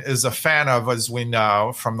Sorkin is a fan of, as we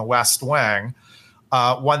know, from The West Wing,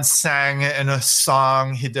 once sang in a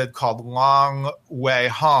song he did called Long Way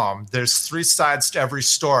Home. There's 3 sides to every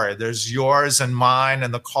story. There's yours and mine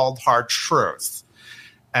and the cold, hard truth.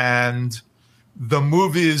 And the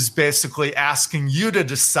movie is basically asking you to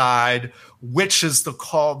decide which is the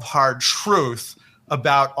cold, hard truth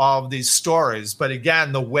about all of these stories. But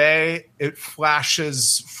again, the way it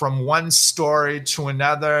flashes from one story to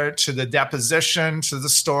another, to the deposition, to the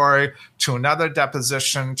story, to another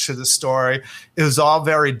deposition, to the story, is all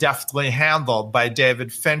very deftly handled by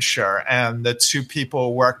David Fincher and the 2 people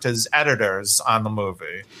who worked as editors on the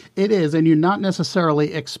movie. It is, and you're not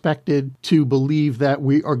necessarily expected to believe that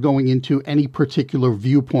we are going into any particular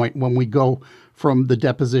viewpoint when we go from the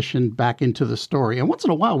deposition back into the story. And once in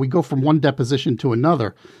a while, we go from one deposition to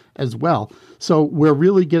another as well. So we're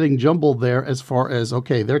really getting jumbled there as far as,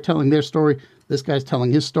 okay, they're telling their story, this guy's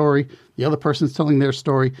telling his story, the other person's telling their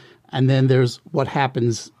story, and then there's what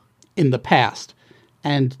happens in the past.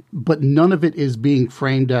 But none of it is being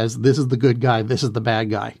framed as this is the good guy, this is the bad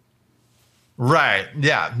guy. Right.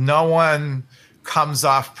 Yeah. No one comes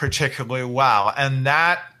off particularly well. And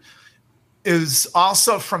that is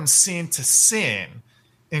also from scene to scene,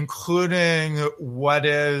 including what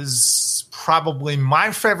is probably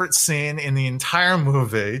my favorite scene in the entire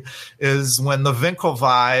movie, is when the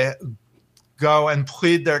Winklevi go and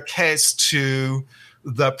plead their case to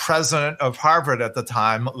the president of Harvard at the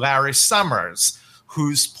time, Larry Summers,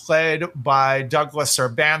 who's played by Douglas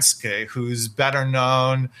Urbanski, who's better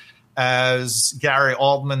known as Gary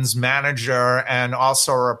Oldman's manager and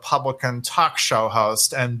also a Republican talk show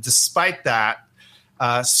host. And despite that,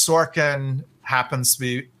 Sorkin happens to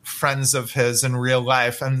be friends of his in real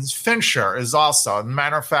life. And Fincher is also. As a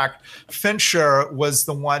matter of fact, Fincher was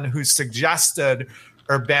the one who suggested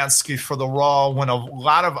Urbanski for the role when a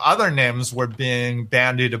lot of other names were being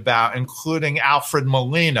bandied about, including Alfred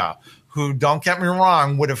Molina, who, don't get me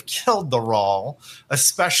wrong, would have killed the role,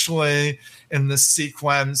 especially in the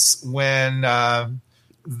sequence when the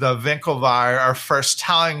Winklevi are first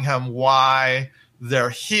telling him why they're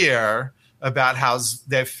here, about how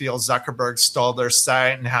they feel Zuckerberg stole their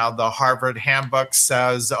site and how the Harvard handbook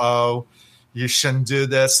says, oh, you shouldn't do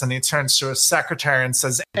this. And he turns to his secretary and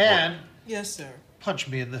says, and, yes, sir, punch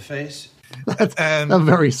me in the face. That's a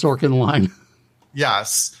very Sorkin line.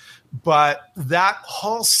 Yes. But that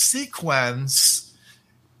whole sequence,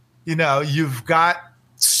 you've got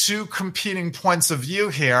 2 competing points of view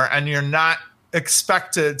here, and you're not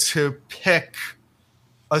expected to pick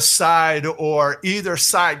a side, or either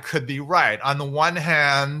side could be right. On the one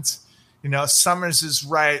hand, Summers is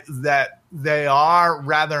right that they are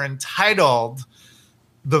rather entitled,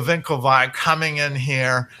 the Winklevi, coming in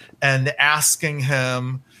here and asking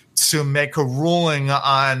him to make a ruling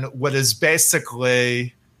on what is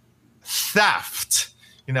basically theft.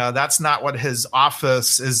 That's not what his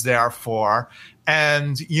office is there for.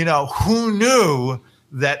 And, who knew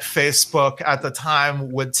that Facebook at the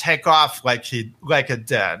time would take off like it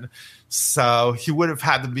did? So he would have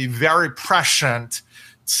had to be very prescient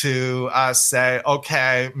to say,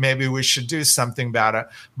 okay, maybe we should do something about it.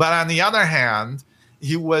 But on the other hand,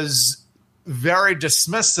 he was very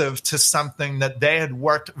dismissive to something that they had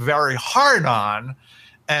worked very hard on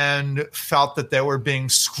and felt that they were being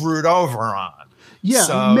screwed over on. Yeah,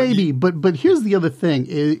 so maybe. But here's the other thing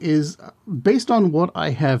is based on what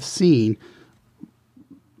I have seen,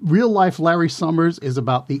 real life Larry Summers is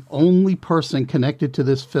about the only person connected to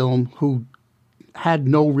this film who had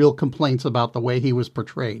no real complaints about the way he was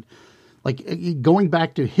portrayed. Like, going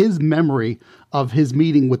back to his memory of his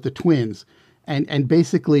meeting with the twins. And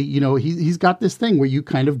basically, he's got this thing where you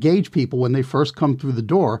kind of gauge people when they first come through the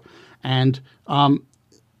door. And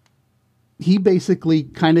he basically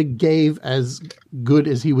kind of gave as good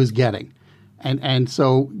as he was getting. And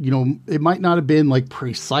so, it might not have been like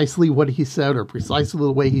precisely what he said or precisely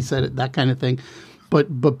the way he said it, that kind of thing.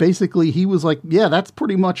 But basically he was like, yeah, that's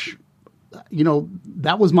pretty much,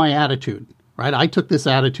 that was my attitude, right? I took this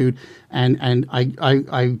attitude and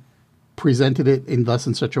I presented it in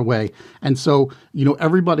such a way. And so,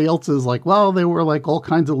 everybody else is like, well, there were like all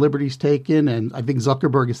kinds of liberties taken. And I think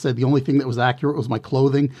Zuckerberg has said the only thing that was accurate was my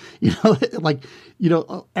clothing.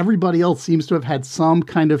 Everybody else seems to have had some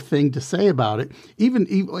kind of thing to say about it. Even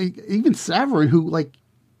Saverin, who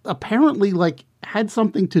apparently had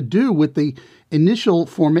something to do with the initial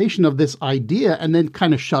formation of this idea and then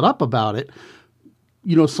kind of shut up about it.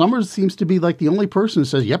 Summers seems to be the only person who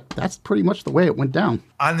says, yep, that's pretty much the way it went down.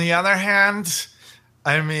 On the other hand,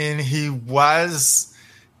 I mean, he was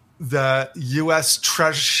the U.S.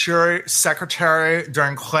 Treasury Secretary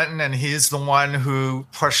during Clinton, and he's the one who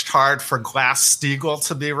pushed hard for Glass-Steagall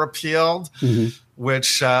to be repealed,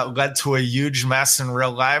 which led to a huge mess in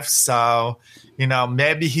real life. So,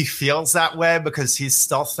 maybe he feels that way because he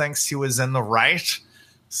still thinks he was in the right.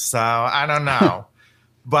 So I don't know.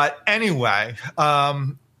 But anyway,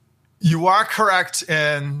 you are correct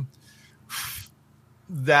in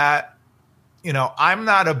that, I'm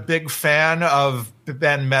not a big fan of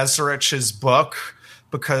Ben Mesrich's book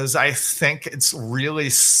because I think it's really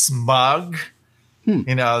smug,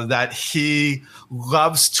 that he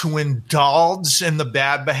loves to indulge in the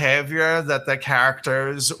bad behavior that the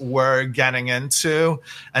characters were getting into.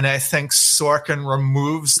 And I think Sorkin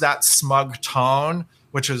removes that smug tone,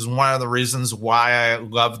 which is one of the reasons why I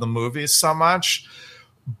love the movie so much.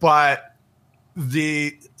 But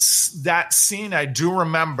that scene I do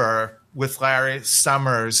remember with Larry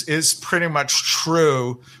Summers is pretty much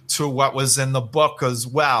true to what was in the book as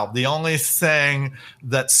well. The only thing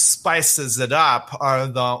that spices it up are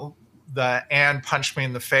the "and punch me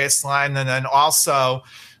in the face" line, and then also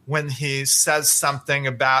when he says something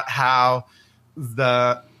about how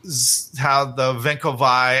the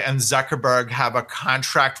Winklevi and Zuckerberg have a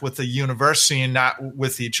contract with the university and not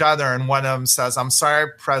with each other. And one of them says, "I'm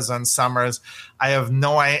sorry, President Summers,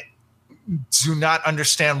 I do not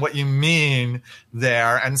understand what you mean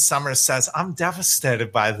there." And Summers says, "I'm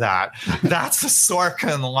devastated by that." That's a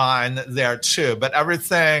Sorkin line there too. But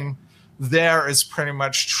everything there is pretty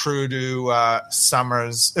much true to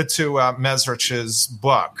Mesrich's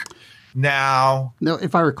book. Now,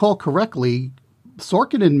 if I recall correctly,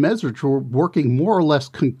 Sorkin and Mesrich were working more or less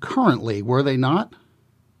concurrently, were they not?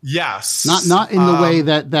 Yes. Not in the way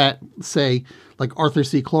that say, like Arthur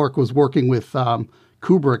C. Clarke was working with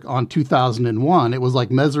Kubrick on 2001. It was like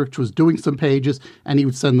Mesrich was doing some pages, and he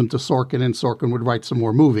would send them to Sorkin, and Sorkin would write some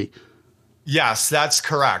more movie. Yes, that's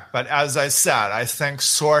correct. But as I said, I think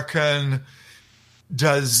Sorkin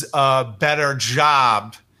does a better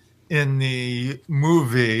job in the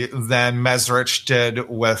movie than Mesrich did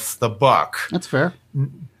with the book. That's fair.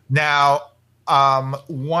 Now, a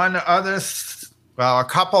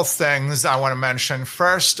couple things I want to mention.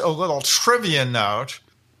 First, a little trivia note.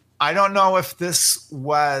 I don't know if this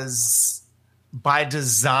was by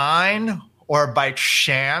design or by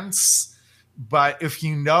chance, but if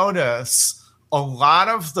you notice, a lot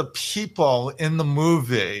of the people in the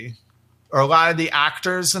movie, or a lot of the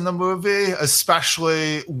actors in the movie,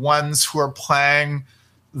 especially ones who are playing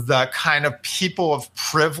the kind of people of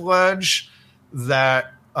privilege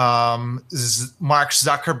that Mark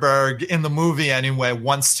Zuckerberg, in the movie anyway,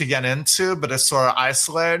 wants to get into, but is sort of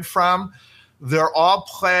isolated from, they're all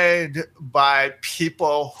played by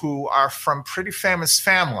people who are from pretty famous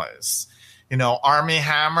families. Armie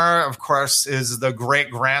Hammer, of course, is the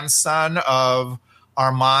great-grandson of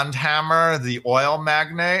Armand Hammer, the oil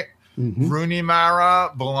magnate. Rooney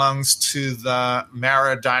Mara belongs to the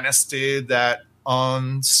Mara dynasty that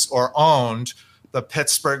owned the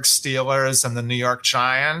Pittsburgh Steelers and the New York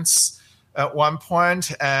Giants at one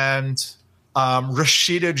point. And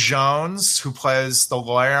Rashida Jones, who plays the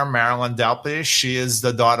lawyer Marilyn Delpy, she is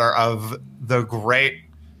the daughter of the great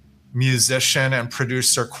musician and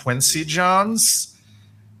producer Quincy Jones.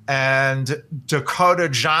 And Dakota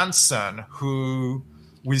Johnson, who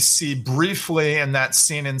we see briefly in that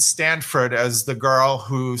scene in Stanford as the girl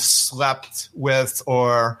who slept with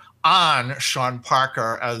or on Sean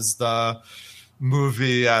Parker, as the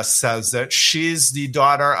movie says it. She's the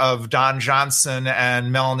daughter of Don Johnson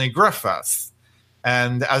and Melanie Griffith.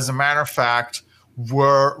 And as a matter of fact,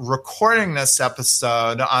 we're recording this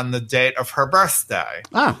episode on the date of her birthday,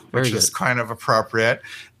 which is kind of appropriate.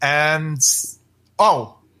 And,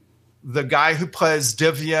 the guy who plays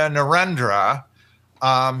Divya Narendra,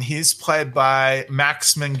 he's played by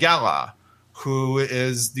Max Minghella, who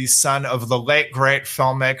is the son of the late, great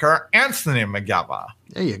filmmaker Anthony Minghella.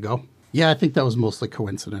 There you go. Yeah, I think that was mostly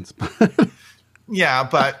coincidence. Yeah,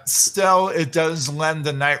 but still, it does lend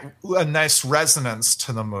a nice resonance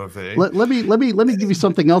to the movie. Let me give you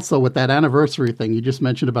something else though with that anniversary thing you just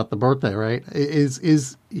mentioned about the birthday. Right?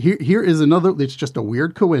 Here is another. It's just a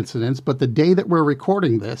weird coincidence, but the day that we're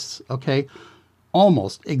recording this, okay,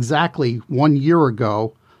 almost exactly 1 year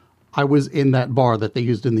ago, I was in that bar that they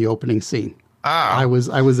used in the opening scene. I was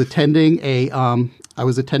attending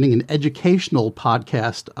an educational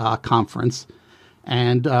podcast conference.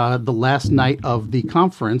 And the last night of the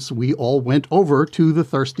conference, we all went over to the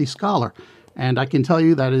Thirsty Scholar. And I can tell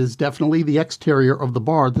you that is definitely the exterior of the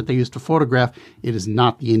bar that they used to photograph. It is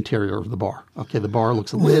not the interior of the bar. Okay, the bar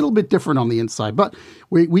looks a little bit different on the inside, but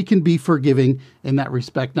we can be forgiving in that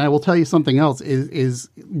respect. And I will tell you something else is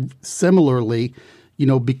similarly,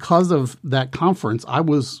 because of that conference, I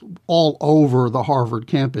was all over the Harvard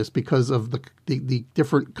campus because of the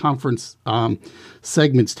different conference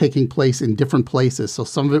segments taking place in different places. So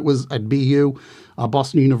some of it was at BU,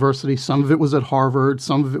 Boston University. Some of it was at Harvard.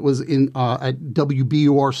 Some of it was at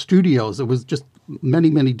WBUR Studios. It was just many,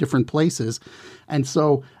 many different places. And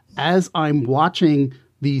so as I'm watching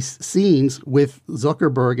these scenes with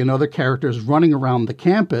Zuckerberg and other characters running around the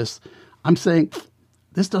campus, I'm saying,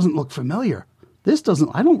 this doesn't look familiar.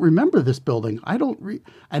 I don't remember this building.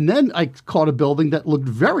 And then I caught a building that looked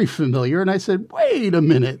very familiar, and I said, wait a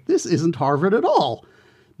minute, this isn't Harvard at all.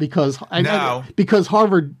 Because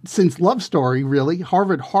Harvard, since Love Story, really,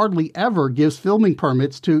 Harvard hardly ever gives filming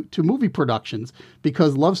permits to movie productions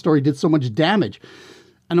because Love Story did so much damage.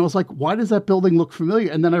 And I was like, why does that building look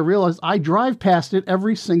familiar? And then I realized I drive past it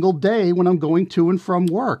every single day when I'm going to and from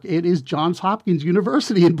work. It is Johns Hopkins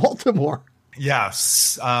University in Baltimore.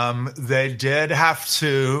 Yes, they did have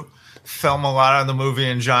to film a lot of the movie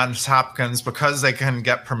in Johns Hopkins because they couldn't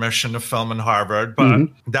get permission to film in Harvard. But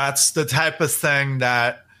that's the type of thing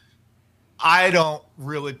that I don't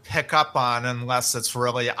really pick up on unless it's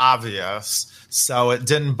really obvious. So it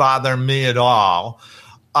didn't bother me at all.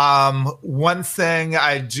 One thing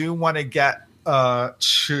I do want to get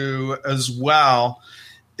to as well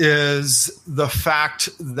is the fact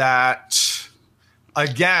that,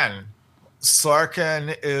 again,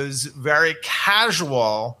 Sorkin is very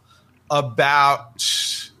casual about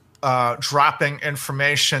dropping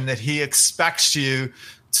information that he expects you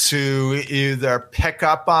to either pick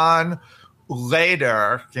up on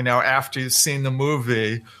later, after you've seen the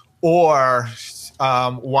movie, or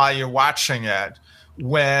while you're watching it.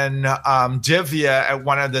 When Divya at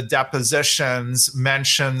one of the depositions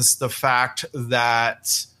mentions the fact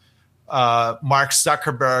that Mark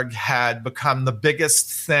Zuckerberg had become the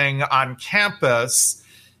biggest thing on campus,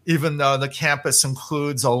 even though the campus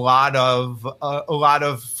includes a lot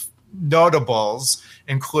of notables,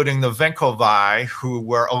 including the Winklevi, who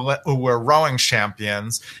were rowing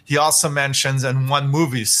champions. He also mentions and one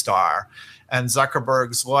movie star. And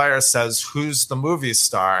Zuckerberg's lawyer says, "Who's the movie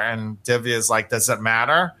star?" And Divya is like, "Does it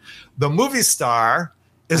matter?" The movie star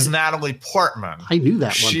is Natalie Portman. I knew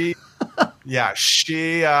that one.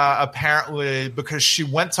 She apparently, because she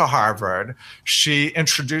went to Harvard, she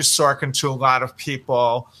introduced Sorkin to a lot of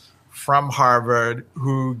people from Harvard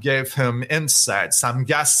who gave him insights. I'm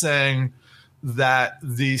guessing that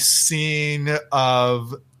the scene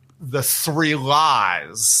of the 3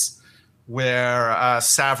 lies where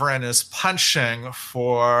Savarin is punching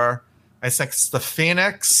for, I think it's the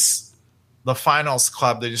Phoenix, the finals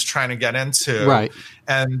club that he's trying to get into. Right.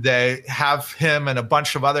 And they have him and a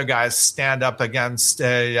bunch of other guys stand up against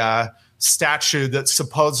a statue that's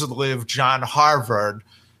supposedly of John Harvard,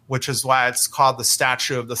 which is why it's called the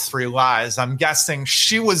Statue of the 3 Lies. I'm guessing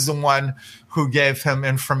she was the one who gave him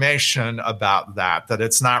information about that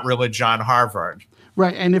it's not really John Harvard.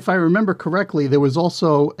 Right. And if I remember correctly, there was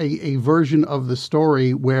also a version of the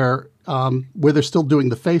story where they're still doing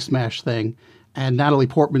the face mash thing, and Natalie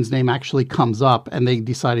Portman's name actually comes up, and they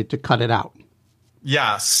decided to cut it out.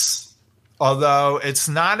 Yes. Although it's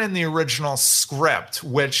not in the original script,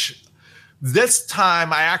 which this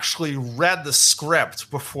time I actually read the script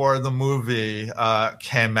before the movie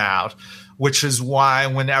came out, which is why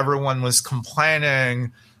when everyone was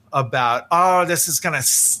complaining about, oh, this is going to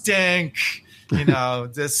stink, I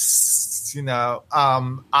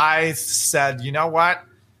said, you know what?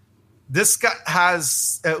 This guy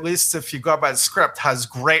has, at least if you go by the script, has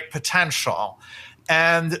great potential.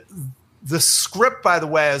 And the script, by the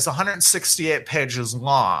way, is 168 pages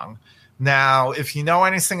long. Now, if you know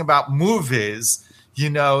anything about movies, you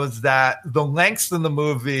know that the length of the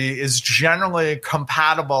movie is generally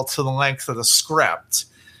compatible to the length of the script.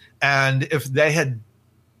 And if they had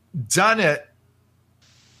done it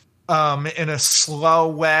in a slow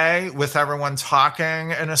way, with everyone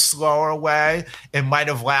talking in a slower way, it might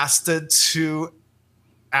have lasted 2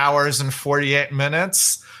 hours and 48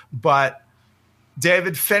 minutes. But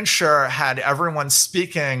David Fincher had everyone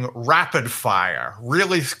speaking rapid fire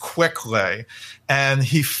really quickly, and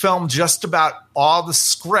he filmed just about all the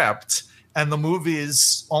script, and the movie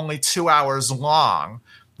is only 2 hours long.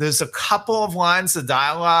 There's a couple of lines of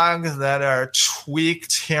dialogue that are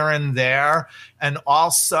tweaked here and there. And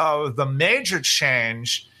also the major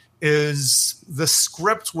change is the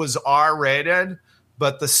script was R-rated,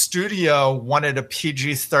 but the studio wanted a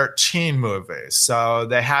PG-13 movie. So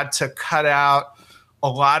they had to cut out a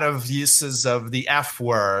lot of uses of the F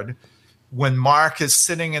word. When Mark is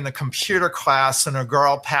sitting in the computer class and a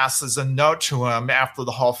girl passes a note to him after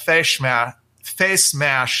the whole face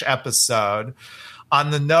mash episode, on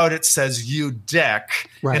the note it says, "You dick."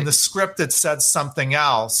 Right. In the script it said something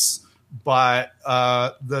else, but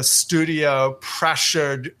the studio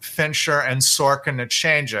pressured Fincher and Sorkin to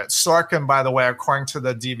change it. Sorkin, by the way, according to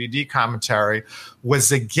the DVD commentary,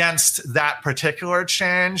 was against that particular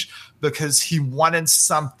change because he wanted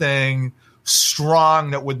something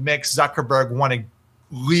strong that would make Zuckerberg want to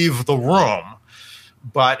leave the room,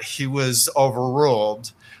 but he was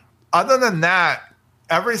overruled. Other than that,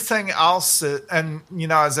 everything else, and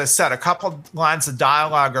as I said, a couple lines of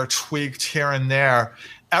dialogue are tweaked here and there.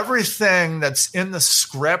 Everything that's in the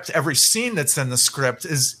script, every scene that's in the script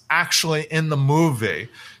is actually in the movie.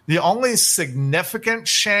 The only significant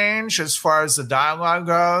change as far as the dialogue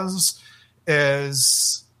goes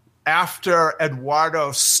is after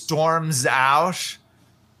Eduardo storms out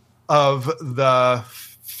of the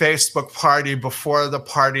Facebook party before the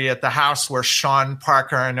party at the house where Sean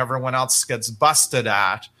Parker and everyone else gets busted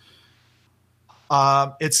at,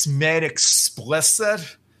 it's made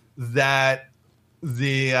explicit that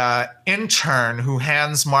the intern who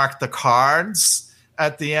hands Mark the cards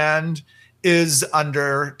at the end is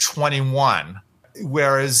under 21,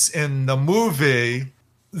 whereas in the movie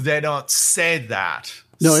they don't say that.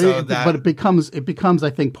 No, but it becomes,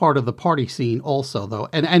 I think, part of the party scene also, though.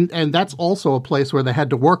 And that's also a place where they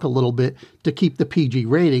had to work a little bit to keep the PG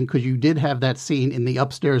rating, because you did have that scene in the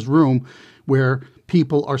upstairs room where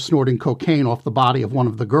people are snorting cocaine off the body of one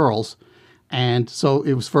of the girls. And so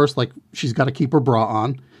it was first like she's got to keep her bra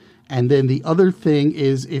on. And then the other thing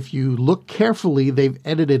is, if you look carefully, they've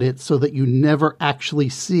edited it so that you never actually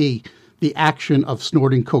see the action of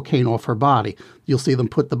snorting cocaine off her body. You'll see them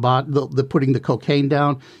put the putting the cocaine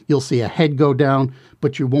down. You'll see a head go down,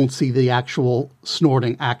 but you won't see the actual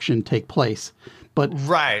snorting action take place. But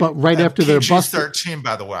right after they're busted, PG-13,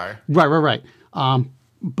 by the way. Right.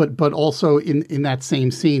 But also in that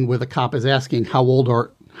same scene where the cop is asking, how old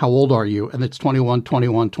are you? And it's 21.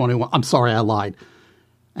 I'm sorry, I lied.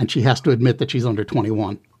 And she has to admit that she's under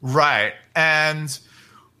 21. Right. And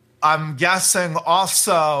I'm guessing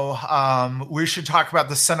also we should talk about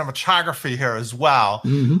the cinematography here as well.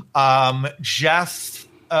 Mm-hmm. Jeff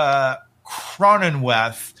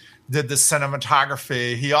Cronenweth did the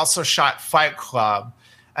cinematography. He also shot Fight Club.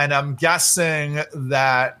 And I'm guessing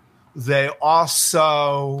that they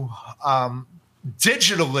also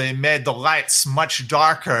digitally made the lights much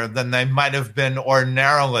darker than they might have been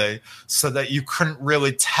ordinarily, so that you couldn't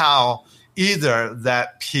really tell either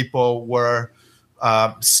that people were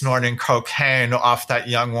snorting cocaine off that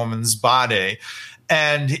young woman's body.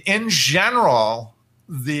 And in general,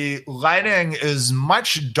 the lighting is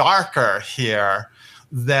much darker here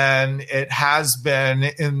than it has been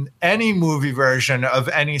in any movie version of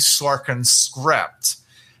any Sorkin script.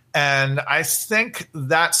 And I think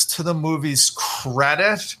that's to the movie's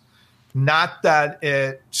credit, not that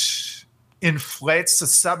it inflates the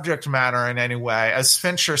subject matter in any way. As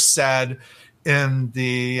Fincher said in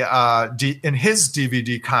the in his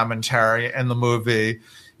DVD commentary in the movie,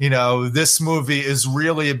 this movie is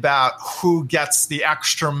really about who gets the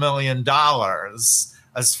extra $1 million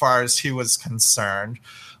as far as he was concerned.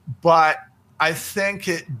 But I think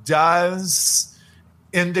it does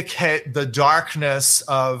indicate the darkness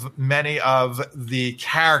of many of the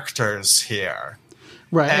characters here.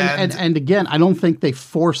 Right. And again, I don't think they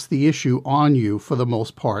force the issue on you for the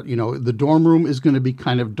most part. The dorm room is going to be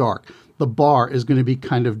kind of dark. The bar is going to be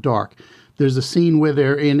kind of dark. There's a scene where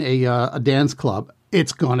they're in a dance club.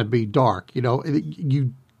 It's going to be dark.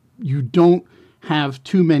 You don't have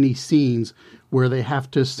too many scenes where they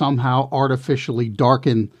have to somehow artificially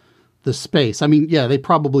darken the space. I mean, yeah, they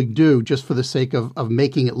probably do just for the sake of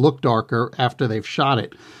making it look darker after they've shot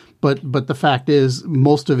it. But the fact is,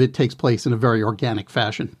 most of it takes place in a very organic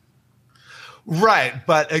fashion. Right.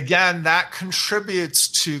 But again, that contributes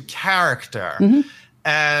to character. Mm-hmm.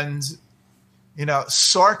 And,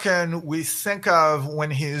 Sorkin, we think of when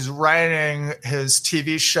he's writing his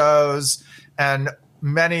TV shows and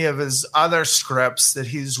many of his other scripts, that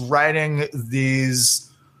he's writing these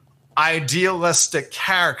idealistic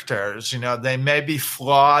characters. They may be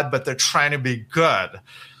flawed, but they're trying to be good.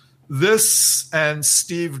 This and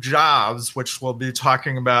Steve Jobs, which we'll be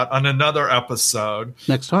talking about on another episode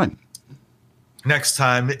next time,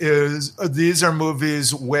 these are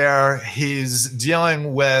movies where he's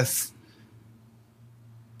dealing with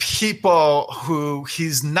people who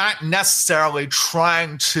he's not necessarily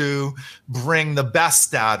trying to bring the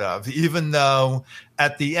best out of, even though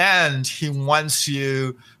at the end he wants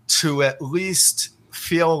you to at least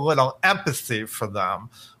feel a little empathy for them.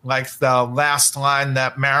 Like the last line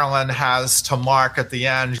that Marilyn has to Mark at the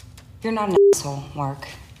end. You're not an asshole, Mark.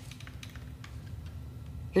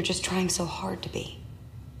 You're just trying so hard to be.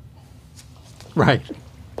 Right.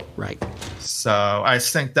 So I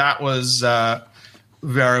think that was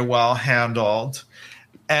very well handled.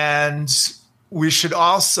 And we should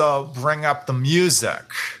also bring up the music,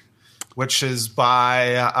 which is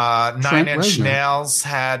by Nine Inch Nails,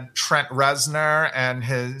 had Trent Reznor and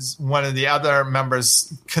one of the other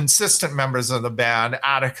consistent members of the band,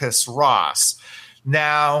 Atticus Ross.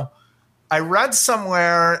 Now, I read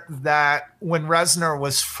somewhere that when Reznor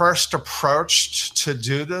was first approached to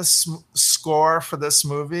do this score for this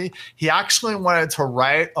movie, he actually wanted to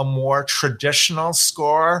write a more traditional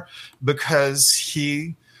score because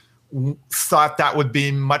he thought that would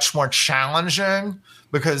be much more challenging,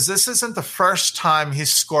 because this isn't the first time he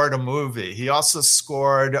scored a movie. He also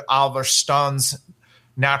scored Oliver Stone's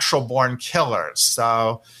Natural Born Killers.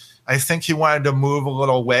 So I think he wanted to move a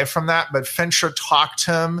little away from that, but Fincher talked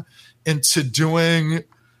him into doing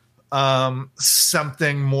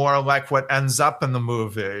something more like what ends up in the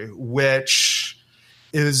movie, which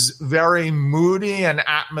is very moody and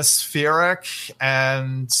atmospheric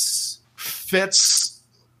and fits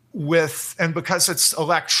with, and because it's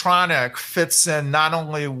electronic, fits in not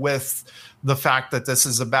only with the fact that this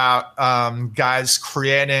is about guys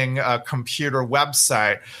creating a computer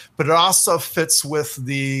website, but it also fits with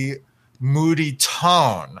the moody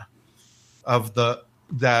tone of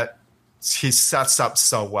that he sets up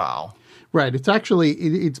so well. Right. It's actually,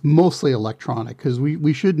 it's mostly electronic, because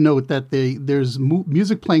we should note that there's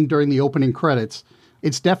music playing during the opening credits.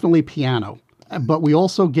 It's definitely piano, but we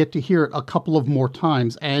also get to hear it a couple of more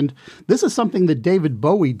times. And this is something that David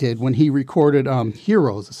Bowie did when he recorded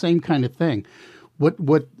Heroes, the same kind of thing.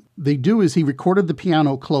 What they do is he recorded the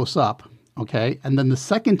piano close up, okay? And then the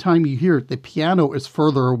second time you hear it, the piano is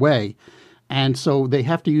further away. And so they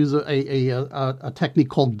have to use a technique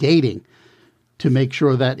called gating to make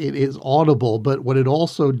sure that it is audible. But what it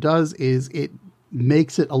also does is it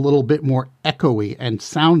makes it a little bit more echoey and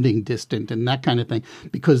sounding distant and that kind of thing,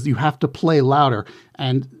 because you have to play louder.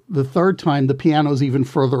 And the third time, the piano's even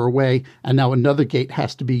further away, and now another gate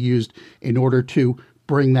has to be used in order to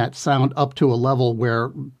bring that sound up to a level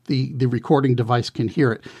where the recording device can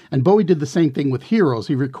hear it. And Bowie did the same thing with Heroes.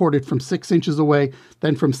 He recorded from 6 inches away,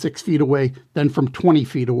 then from 6 feet away, then from 20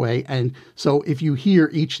 feet away. And so if you hear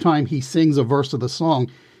each time he sings a verse of the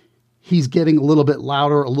song, he's getting a little bit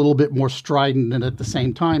louder, a little bit more strident, and at the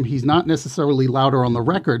same time, he's not necessarily louder on the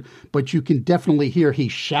record, but you can definitely hear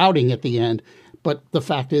he's shouting at the end. But the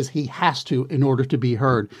fact is, he has to in order to be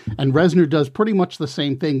heard. And Reznor does pretty much the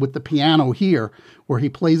same thing with the piano here, where he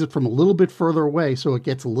plays it from a little bit further away, so it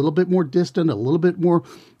gets a little bit more distant, a little bit more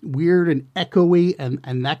weird and echoey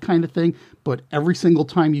and that kind of thing. But every single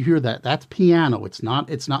time you hear that, that's piano. It's not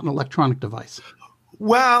an electronic device.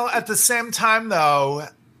 Well, at the same time, though,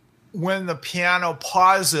 when the piano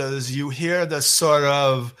pauses, you hear this sort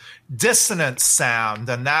of dissonant sound,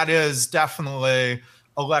 and that is definitely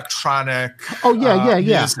electronic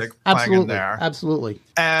music playing in there. Absolutely.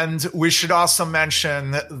 And we should also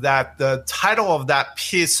mention that the title of that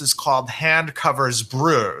piece is called Hand Covers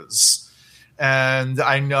Bruise. And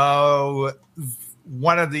I know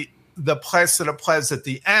one of the place that it plays at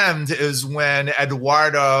the end is when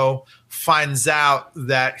Eduardo finds out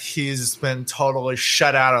that he's been totally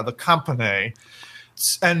shut out of the company.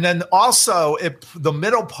 And then also the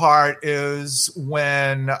middle part is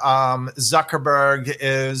when Zuckerberg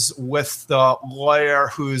is with the lawyer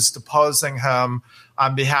who's deposing him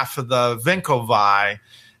on behalf of the Winklevi,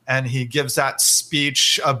 and he gives that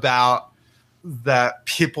speech about that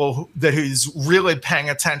he's really paying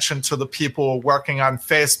attention to the people working on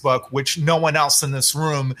Facebook, which no one else in this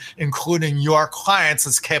room, including your clients,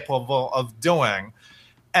 is capable of doing.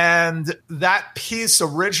 And that piece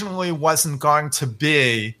originally wasn't going to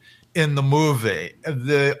be in the movie.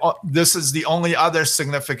 This is the only other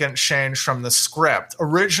significant change from the script.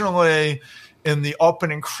 Originally, in the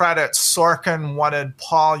opening credits, Sorkin wanted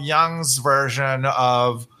Paul Young's version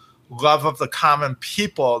of Love of the Common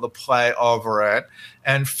People to play over it.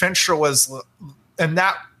 And Fincher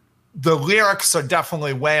the lyrics are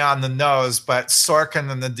definitely way on the nose, but Sorkin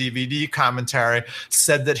in the DVD commentary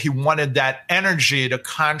said that he wanted that energy to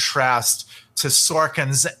contrast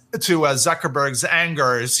Zuckerberg's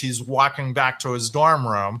anger as he's walking back to his dorm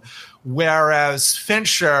room, whereas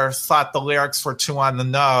Fincher thought the lyrics were too on the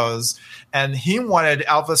nose, and he wanted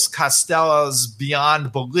Elvis Costello's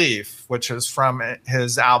Beyond Belief, which is from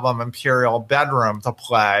his album Imperial Bedroom, to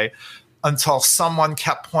play, until someone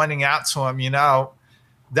kept pointing out to him,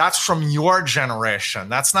 that's from your generation.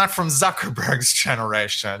 That's not from Zuckerberg's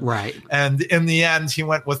generation. Right. And in the end, he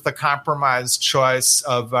went with the compromised choice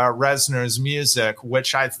of Reznor's music,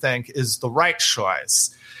 which I think is the right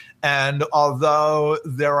choice. And although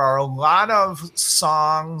there are a lot of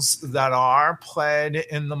songs that are played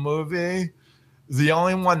in the movie, the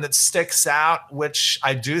only one that sticks out, which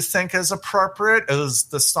I do think is appropriate, is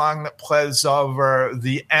the song that plays over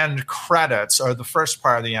the end credits, or the first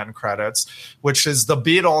part of the end credits, which is the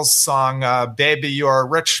Beatles song, Baby, You're a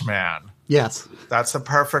Rich Man. Yes. That's a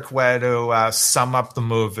perfect way to sum up the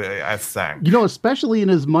movie, I think. Especially in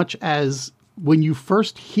as much as when you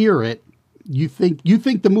first hear it, you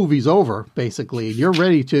think the movie's over, basically. You're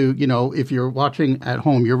ready to, if you're watching at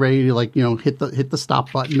home, you're ready to hit the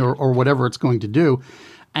stop button or whatever it's going to do.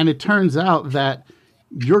 And it turns out that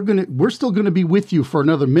we're still going to be with you for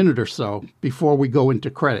another minute or so before we go into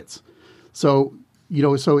credits. So,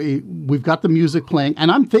 we've got the music playing, and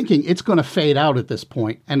I'm thinking it's going to fade out at this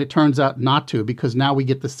point. And it turns out not to, because now we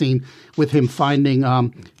get the scene with him finding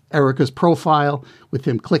Erica's profile, with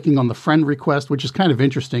him clicking on the friend request, which is kind of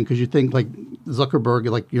interesting because you think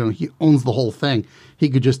Zuckerberg, he owns the whole thing. He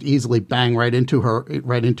could just easily bang right into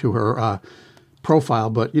her profile,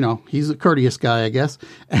 but he's a courteous guy, I guess.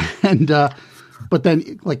 And but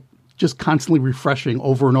then just constantly refreshing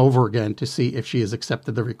over and over again to see if she has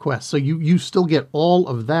accepted the request. So you still get all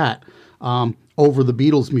of that over the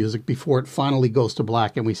Beatles music before it finally goes to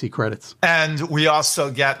black and we see credits. And we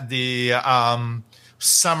also get the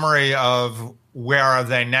summary of Where Are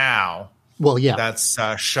They Now? Well, yeah. That's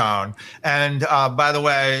shown. And by the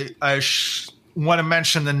way, I want to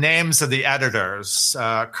mention the names of the editors,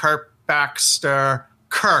 Kirk Baxter,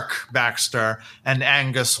 and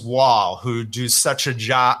Angus Wall, who do such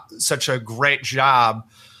a great job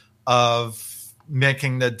of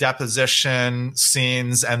making the deposition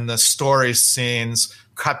scenes and the story scenes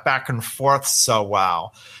cut back and forth so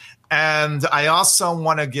well. And I also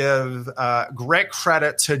want to give great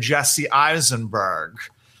credit to Jesse Eisenberg.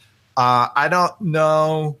 I don't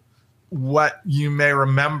know what you may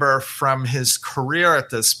remember from his career at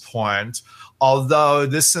this point, although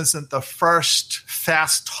this isn't the first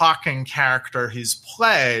fast-talking character he's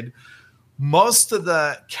played. Most of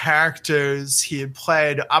the characters he had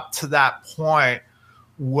played up to that point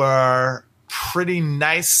were pretty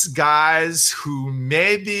nice guys who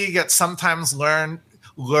maybe get sometimes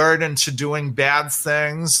lured into doing bad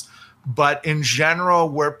things, but in general,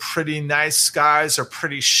 we're pretty nice guys or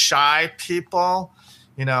pretty shy people,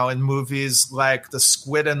 in movies like The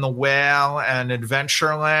Squid and the Whale and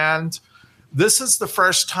Adventureland. This is the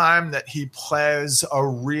first time that he plays a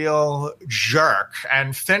real jerk.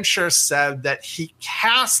 And Fincher said that he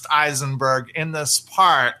cast Eisenberg in this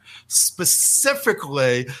part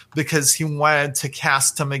specifically because he wanted to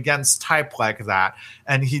cast him against type like that.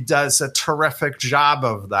 And he does a terrific job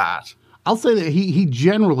of that. I'll say that he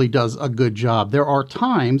generally does a good job. There are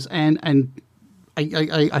times, and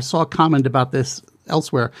I saw a comment about this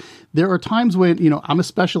elsewhere. There are times when, I'm a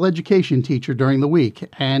special education teacher during the week,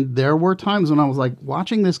 and there were times when I was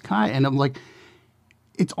watching this guy, and I'm like,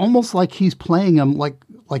 it's almost like he's playing him like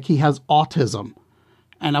he has autism.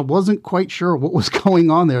 And I wasn't quite sure what was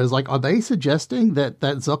going on there. It's are they suggesting that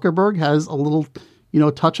Zuckerberg has a little,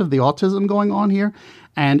 touch of the autism going on here?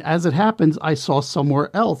 And as it happens, I saw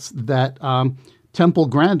somewhere else that Temple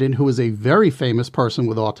Grandin, who is a very famous person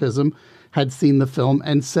with autism, had seen the film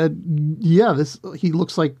and said, yeah, he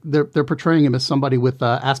looks like they're portraying him as somebody with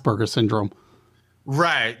Asperger's syndrome.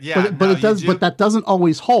 Right. Yeah. But it does. But that doesn't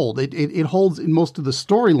always hold. It holds in most of the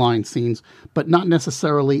storyline scenes, but not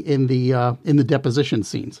necessarily in the deposition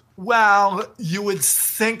scenes. Well, you would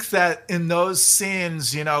think that in those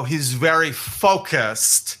scenes, he's very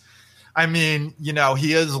focused. I mean,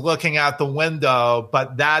 he is looking out the window,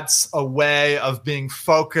 but that's a way of being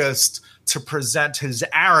focused to present his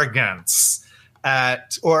arrogance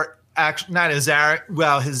his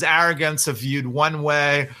arrogance if viewed one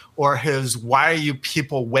way, or his, why are you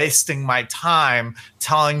people wasting my time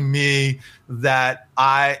telling me that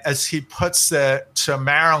as he puts it to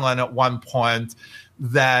Marilyn at one point,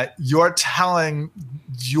 that you're saying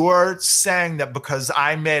that because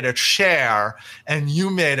I made a chair and you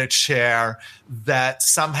made a chair, that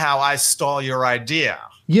somehow I stole your idea.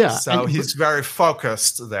 Yeah. So he's very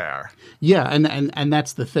focused there. Yeah. And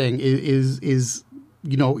that's the thing is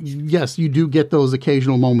yes, you do get those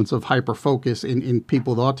occasional moments of hyper focus in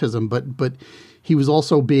people with autism, but he was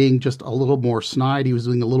also being just a little more snide. He was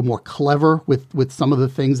being a little more clever with some of the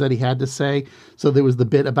things that he had to say. So there was the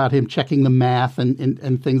bit about him checking the math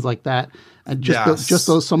and things like that. And just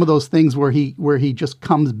those some of those things where he just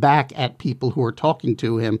comes back at people who are talking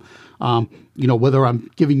to him. Whether I'm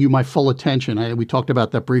giving you my full attention. We talked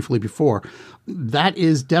about that briefly before. That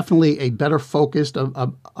is definitely a better focused,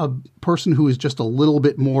 a person who is just a little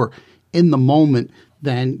bit more in the moment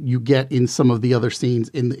than you get in some of the other scenes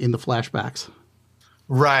in the flashbacks.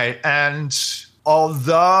 Right. And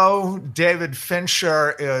although David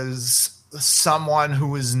Fincher is someone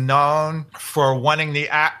who is known for wanting the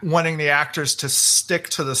actors to stick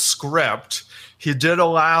to the script, he did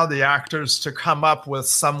allow the actors to come up with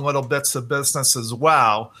some little bits of business as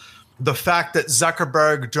well. The fact that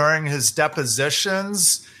Zuckerberg, during his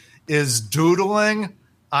depositions, is doodling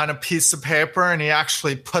on a piece of paper, and he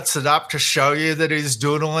actually puts it up to show you that he's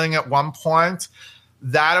doodling at one point,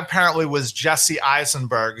 that apparently was Jesse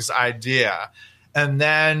Eisenberg's idea. And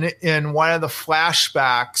then in one of the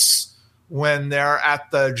flashbacks, when they're at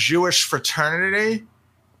the Jewish fraternity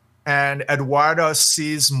and Eduardo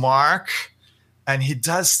sees Mark, and he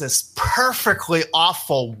does this perfectly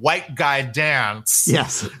awful white guy dance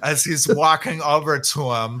as he's walking over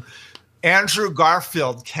to him. Andrew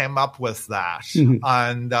Garfield came up with that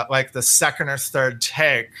on the second or third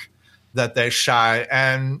take that they shot.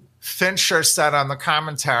 And Fincher said on the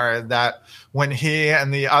commentary that when he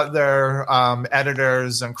and the other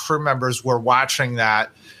editors and crew members were watching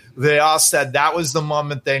that, they all said that was the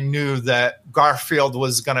moment they knew that Garfield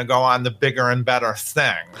was going to go on the bigger and better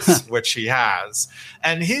things, which he has.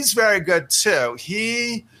 And he's very good, too.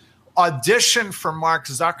 He auditioned for Mark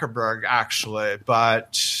Zuckerberg, actually,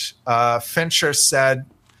 but Fincher said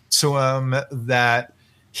to him that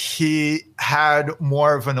he had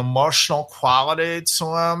more of an emotional quality to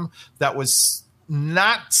him that was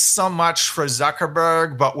not so much for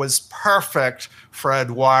Zuckerberg, but was perfect for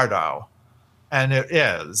Eduardo. And it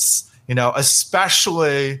is,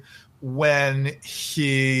 especially when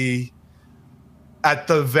he, in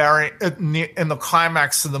the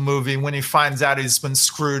climax of the movie, when he finds out he's been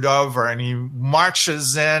screwed over and he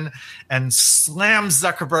marches in and slams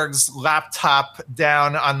Zuckerberg's laptop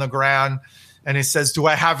down on the ground. And he says, "Do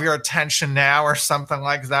I have your attention now?" or something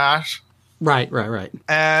like that. Right.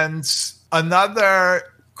 And another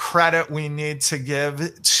credit we need to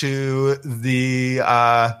give to the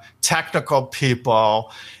technical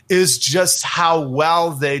people is just how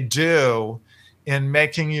well they do in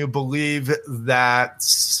making you believe that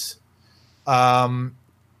that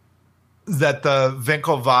the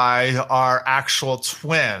Winklevi are actual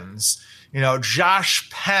twins. Josh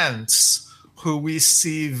Pence, who we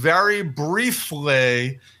see very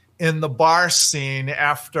briefly in the bar scene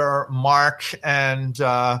after Mark and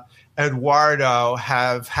Eduardo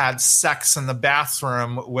have had sex in the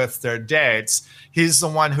bathroom with their dates. He's the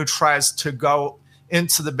one who tries to go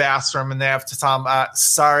into the bathroom and they have to tell him,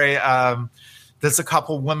 sorry, there's a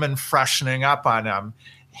couple women freshening up on him.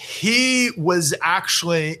 He was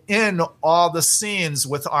actually in all the scenes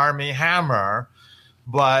with Armie Hammer,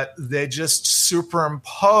 but they just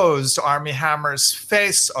superimposed Armie Hammer's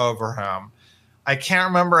face over him. I can't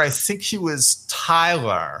remember. I think he was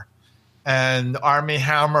Tyler, and Armie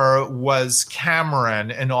Hammer was Cameron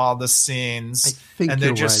in all the scenes. And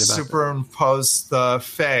they just superimposed the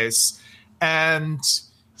face. And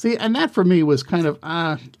see, and that for me was kind of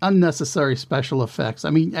unnecessary special effects. I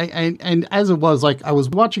mean, and as it was, like, I was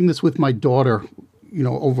watching this with my daughter,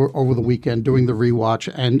 over the weekend doing the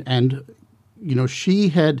rewatch, and she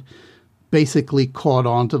had basically caught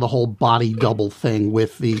on to the whole body double thing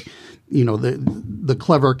with the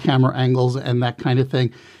clever camera angles and that kind of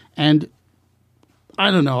thing. And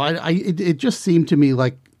I don't know, it just seemed to me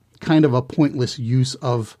like kind of a pointless use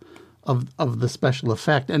of the special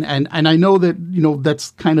effect. And I know that,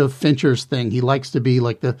 that's kind of Fincher's thing. He likes to be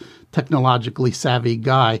like the technologically savvy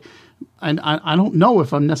guy. And I don't know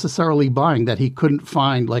if I'm necessarily buying that he couldn't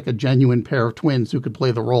find like a genuine pair of twins who could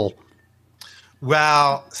play the role.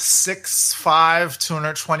 Well, 6'5",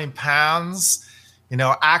 220 pounds,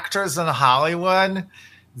 actors in Hollywood,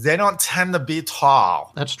 they don't tend to be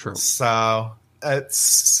tall. That's true. So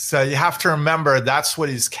you have to remember that's what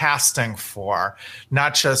he's casting for,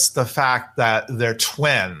 not just the fact that they're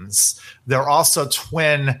twins. They're also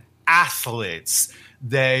twin athletes.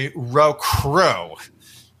 They row crew,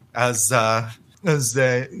 as as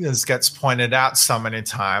gets pointed out so many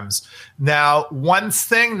times. Now, one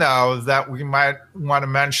thing, though, that we might want to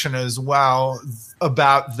mention as well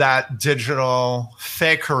about that digital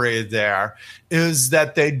fakery there is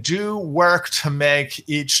that they do work to make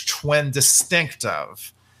each twin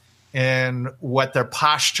distinctive in what their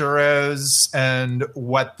posture is and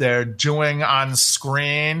what they're doing on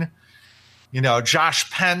screen. You know, Josh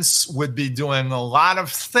Pence would be doing a lot of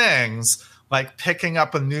things like picking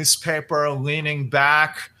up a newspaper, leaning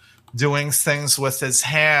back, doing things with his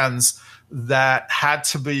hands that had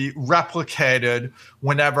to be replicated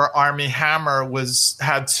whenever Armie Hammer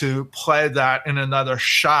had to play that in another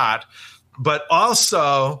shot. But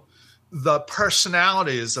also the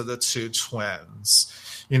personalities of the two twins.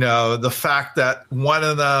 You know, the fact that one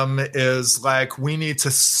of them is like, we need to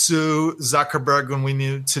sue Zuckerberg and we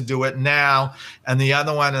need to do it now. And the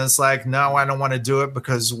other one is like, no, I don't want to do it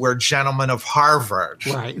because we're gentlemen of Harvard.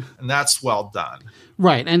 Right. And that's well done.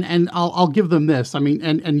 Right. And I'll give them this. I mean,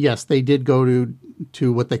 and yes, they did go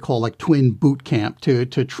to what they call like twin boot camp to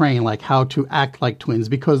train like how to act like twins,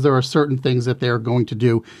 because there are certain things that they're going to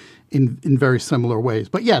do in very similar ways.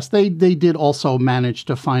 But yes, they did also manage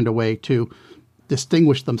to find a way to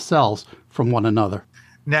distinguish themselves from one another.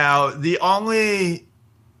 Now, the only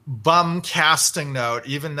bum casting note,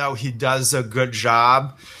 even though he does a good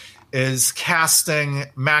job, is casting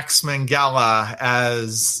Max Minghella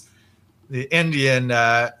as the Indian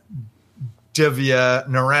Divya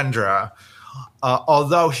Narendra.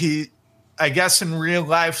 Although he, I guess in real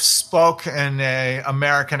life, spoke in an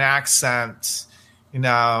American accent, you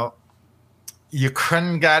know, you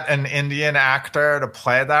couldn't get an Indian actor to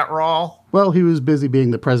play that role. Well, he was busy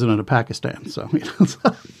being the president of Pakistan, so.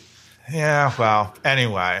 Yeah, well,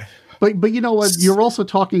 anyway. But you know what? You're also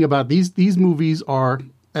talking about these movies are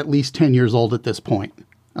at least 10 years old at this point,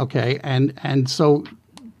 okay? And so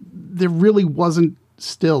there really wasn't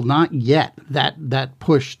still, not yet, that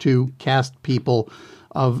push to cast people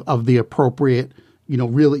of the appropriate, you know,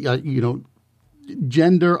 really,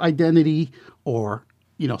 gender identity or,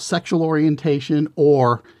 you know, sexual orientation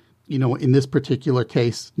or, you know, in this particular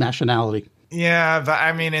case, nationality. Yeah, but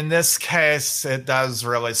I mean, in this case, it does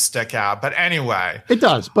really stick out. But anyway, it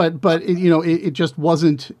does. But it just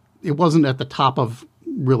wasn't. It wasn't at the top of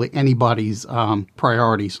really anybody's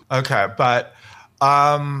priorities. Okay, but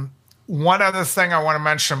one other thing I want to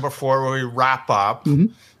mention before we wrap up: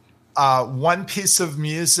 one piece of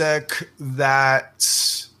music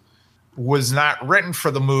that was not written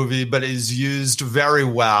for the movie but is used very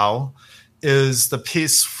well is the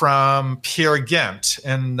piece from Peer Gynt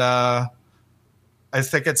in the, I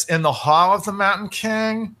think it's in the Hall of the Mountain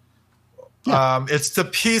King. Yeah. It's the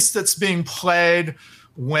piece that's being played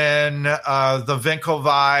when the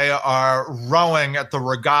Winkelwei are rowing at the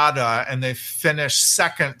regatta and they finish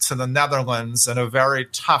second to the Netherlands in a very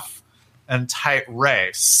tough and tight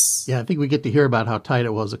race. Yeah, I think we get to hear about how tight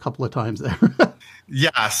it was a couple of times there.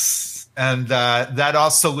 Yes. And that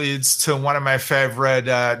also leads to one of my favorite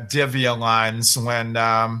Divya lines when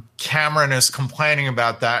Cameron is complaining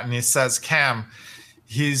about that. And he says, Cam,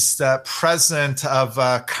 he's the president of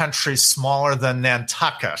a country smaller than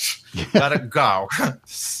Nantucket. Let it go.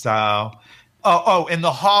 So, in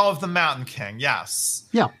the Hall of the Mountain King. Yes.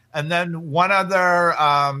 Yeah. And then one other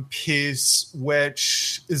piece,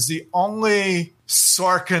 which is the only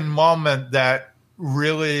Sorkin moment that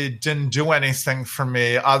really didn't do anything for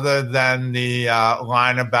me other than the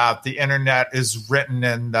line about the internet is written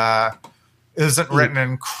in isn't written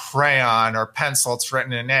in crayon or pencil, it's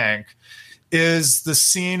written in ink, is the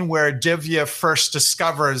scene where Divya first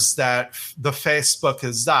discovers that the Facebook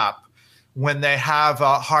is up when they have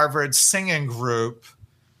a Harvard singing group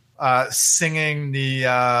singing the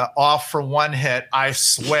All for One hit, I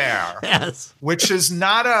Swear. Yes. Which is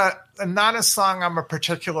not a song I'm a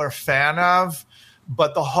particular fan of.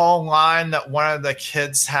 But the whole line that one of the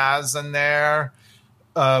kids has in there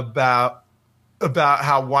about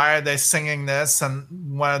how, why are they singing this?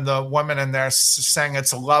 And one of the women in there saying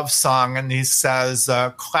it's a love song. And he says,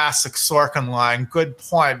 classic Sorkin line, good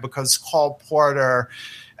point, because Cole Porter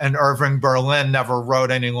and Irving Berlin never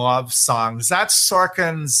wrote any love songs. That's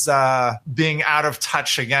Sorkin's being out of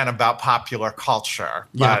touch again about popular culture.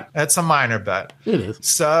 Yeah. But it's a minor bit. It is.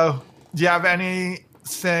 So do you have anything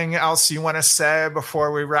else you want to say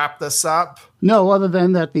before we wrap this up? No, other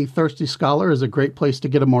than that the Thirsty Scholar is a great place to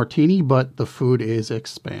get a martini, but the food is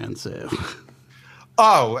expensive.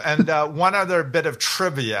 Oh, and one other bit of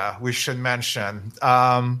trivia we should mention.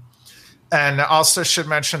 And also should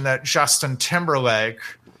mention that Justin Timberlake,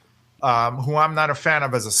 who I'm not a fan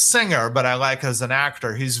of as a singer, but I like as an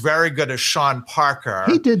actor, he's very good as Sean Parker.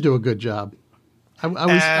 He did do a good job.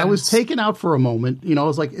 I was taken out for a moment. I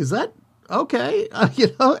was like, is that okay?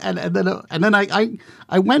 And then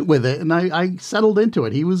I went with it and I settled into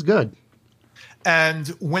it. He was good. And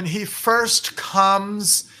when he first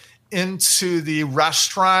comes into the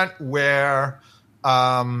restaurant where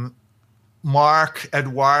Mark,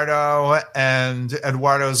 Eduardo, and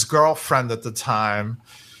Eduardo's girlfriend at the time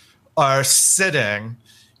are sitting,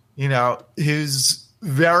 he's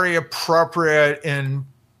very appropriate in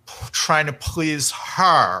trying to please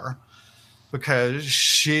her because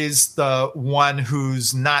she's the one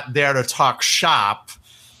who's not there to talk shop.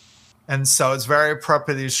 And so it's very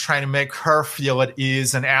appropriate that he's trying to make her feel at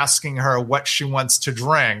ease and asking her what she wants to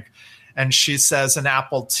drink. And she says an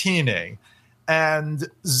appletini. And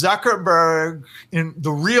Zuckerberg,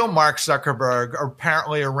 the real Mark Zuckerberg,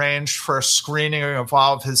 apparently arranged for a screening of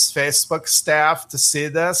all of his Facebook staff to see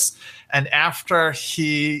this. And after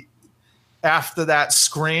that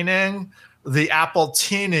screening, the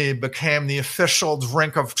appletini became the official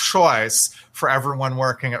drink of choice for everyone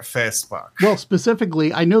working at Facebook. Well,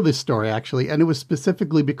 specifically, I know this story actually, and it was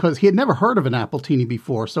specifically because he had never heard of an appletini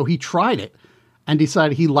before, so he tried it and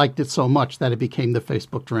decided he liked it so much that it became the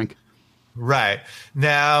Facebook drink. Right.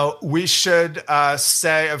 Now, we should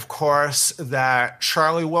say, of course, that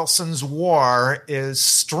Charlie Wilson's War is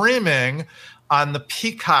streaming on the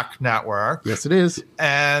Peacock network. Yes, it is.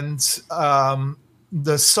 And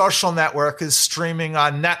the Social Network is streaming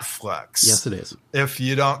on Netflix. Yes, it is. If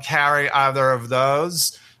you don't carry either of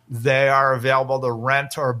those, they are available to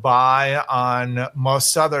rent or buy on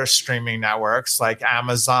most other streaming networks like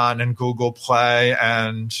Amazon and Google Play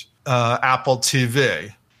and Apple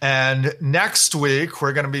TV. And next week,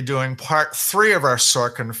 we're going to be doing part 3 of our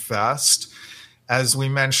Sorkinfest. As we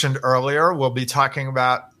mentioned earlier, we'll be talking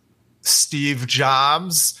about Steve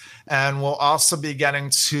Jobs, and we'll also be getting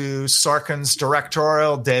to Sorkin's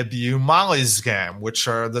directorial debut, Molly's Game, which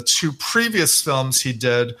are the 2 previous films he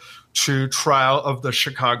did to Trial of the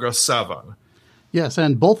Chicago 7. Yes,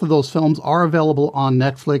 and both of those films are available on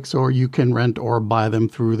Netflix, or you can rent or buy them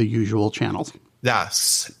through the usual channels.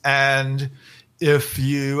 Yes, and if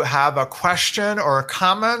you have a question or a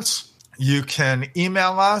comment, you can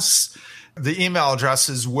email us. The email address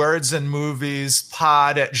is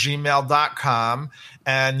wordsandmoviespod@gmail.com.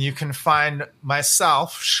 And you can find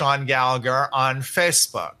myself, Sean Gallagher, on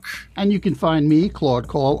Facebook. And you can find me, Claude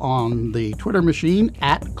Call, on the Twitter machine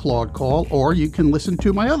 @Claude Call, or you can listen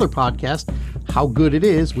to my other podcast, How Good It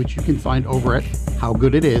Is, which you can find over at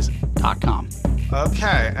howgooditis.com.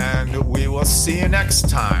 Okay, and we will see you next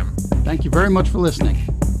time. Thank you very much for listening.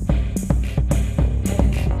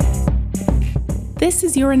 This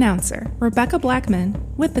is your announcer, Rebecca Blackman,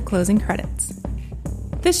 with the closing credits.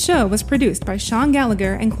 This show was produced by Sean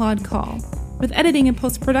Gallagher and Claude Call, with editing and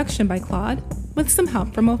post-production by Claude, with some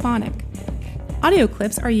help from Ophonic. Audio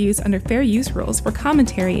clips are used under fair use rules for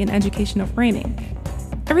commentary and educational framing.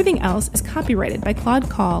 Everything else is copyrighted by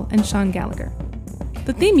Claude Call and Sean Gallagher.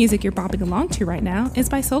 The theme music you're bopping along to right now is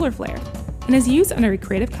by Solar Flare and is used under a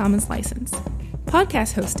Creative Commons license.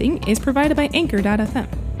 Podcast hosting is provided by Anchor.fm.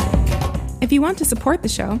 If you want to support the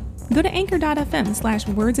show, go to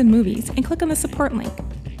anchor.fm/wordsandmovies and click on the support link.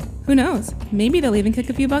 Who knows? Maybe they'll even kick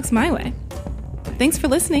a few bucks my way. Thanks for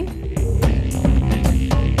listening.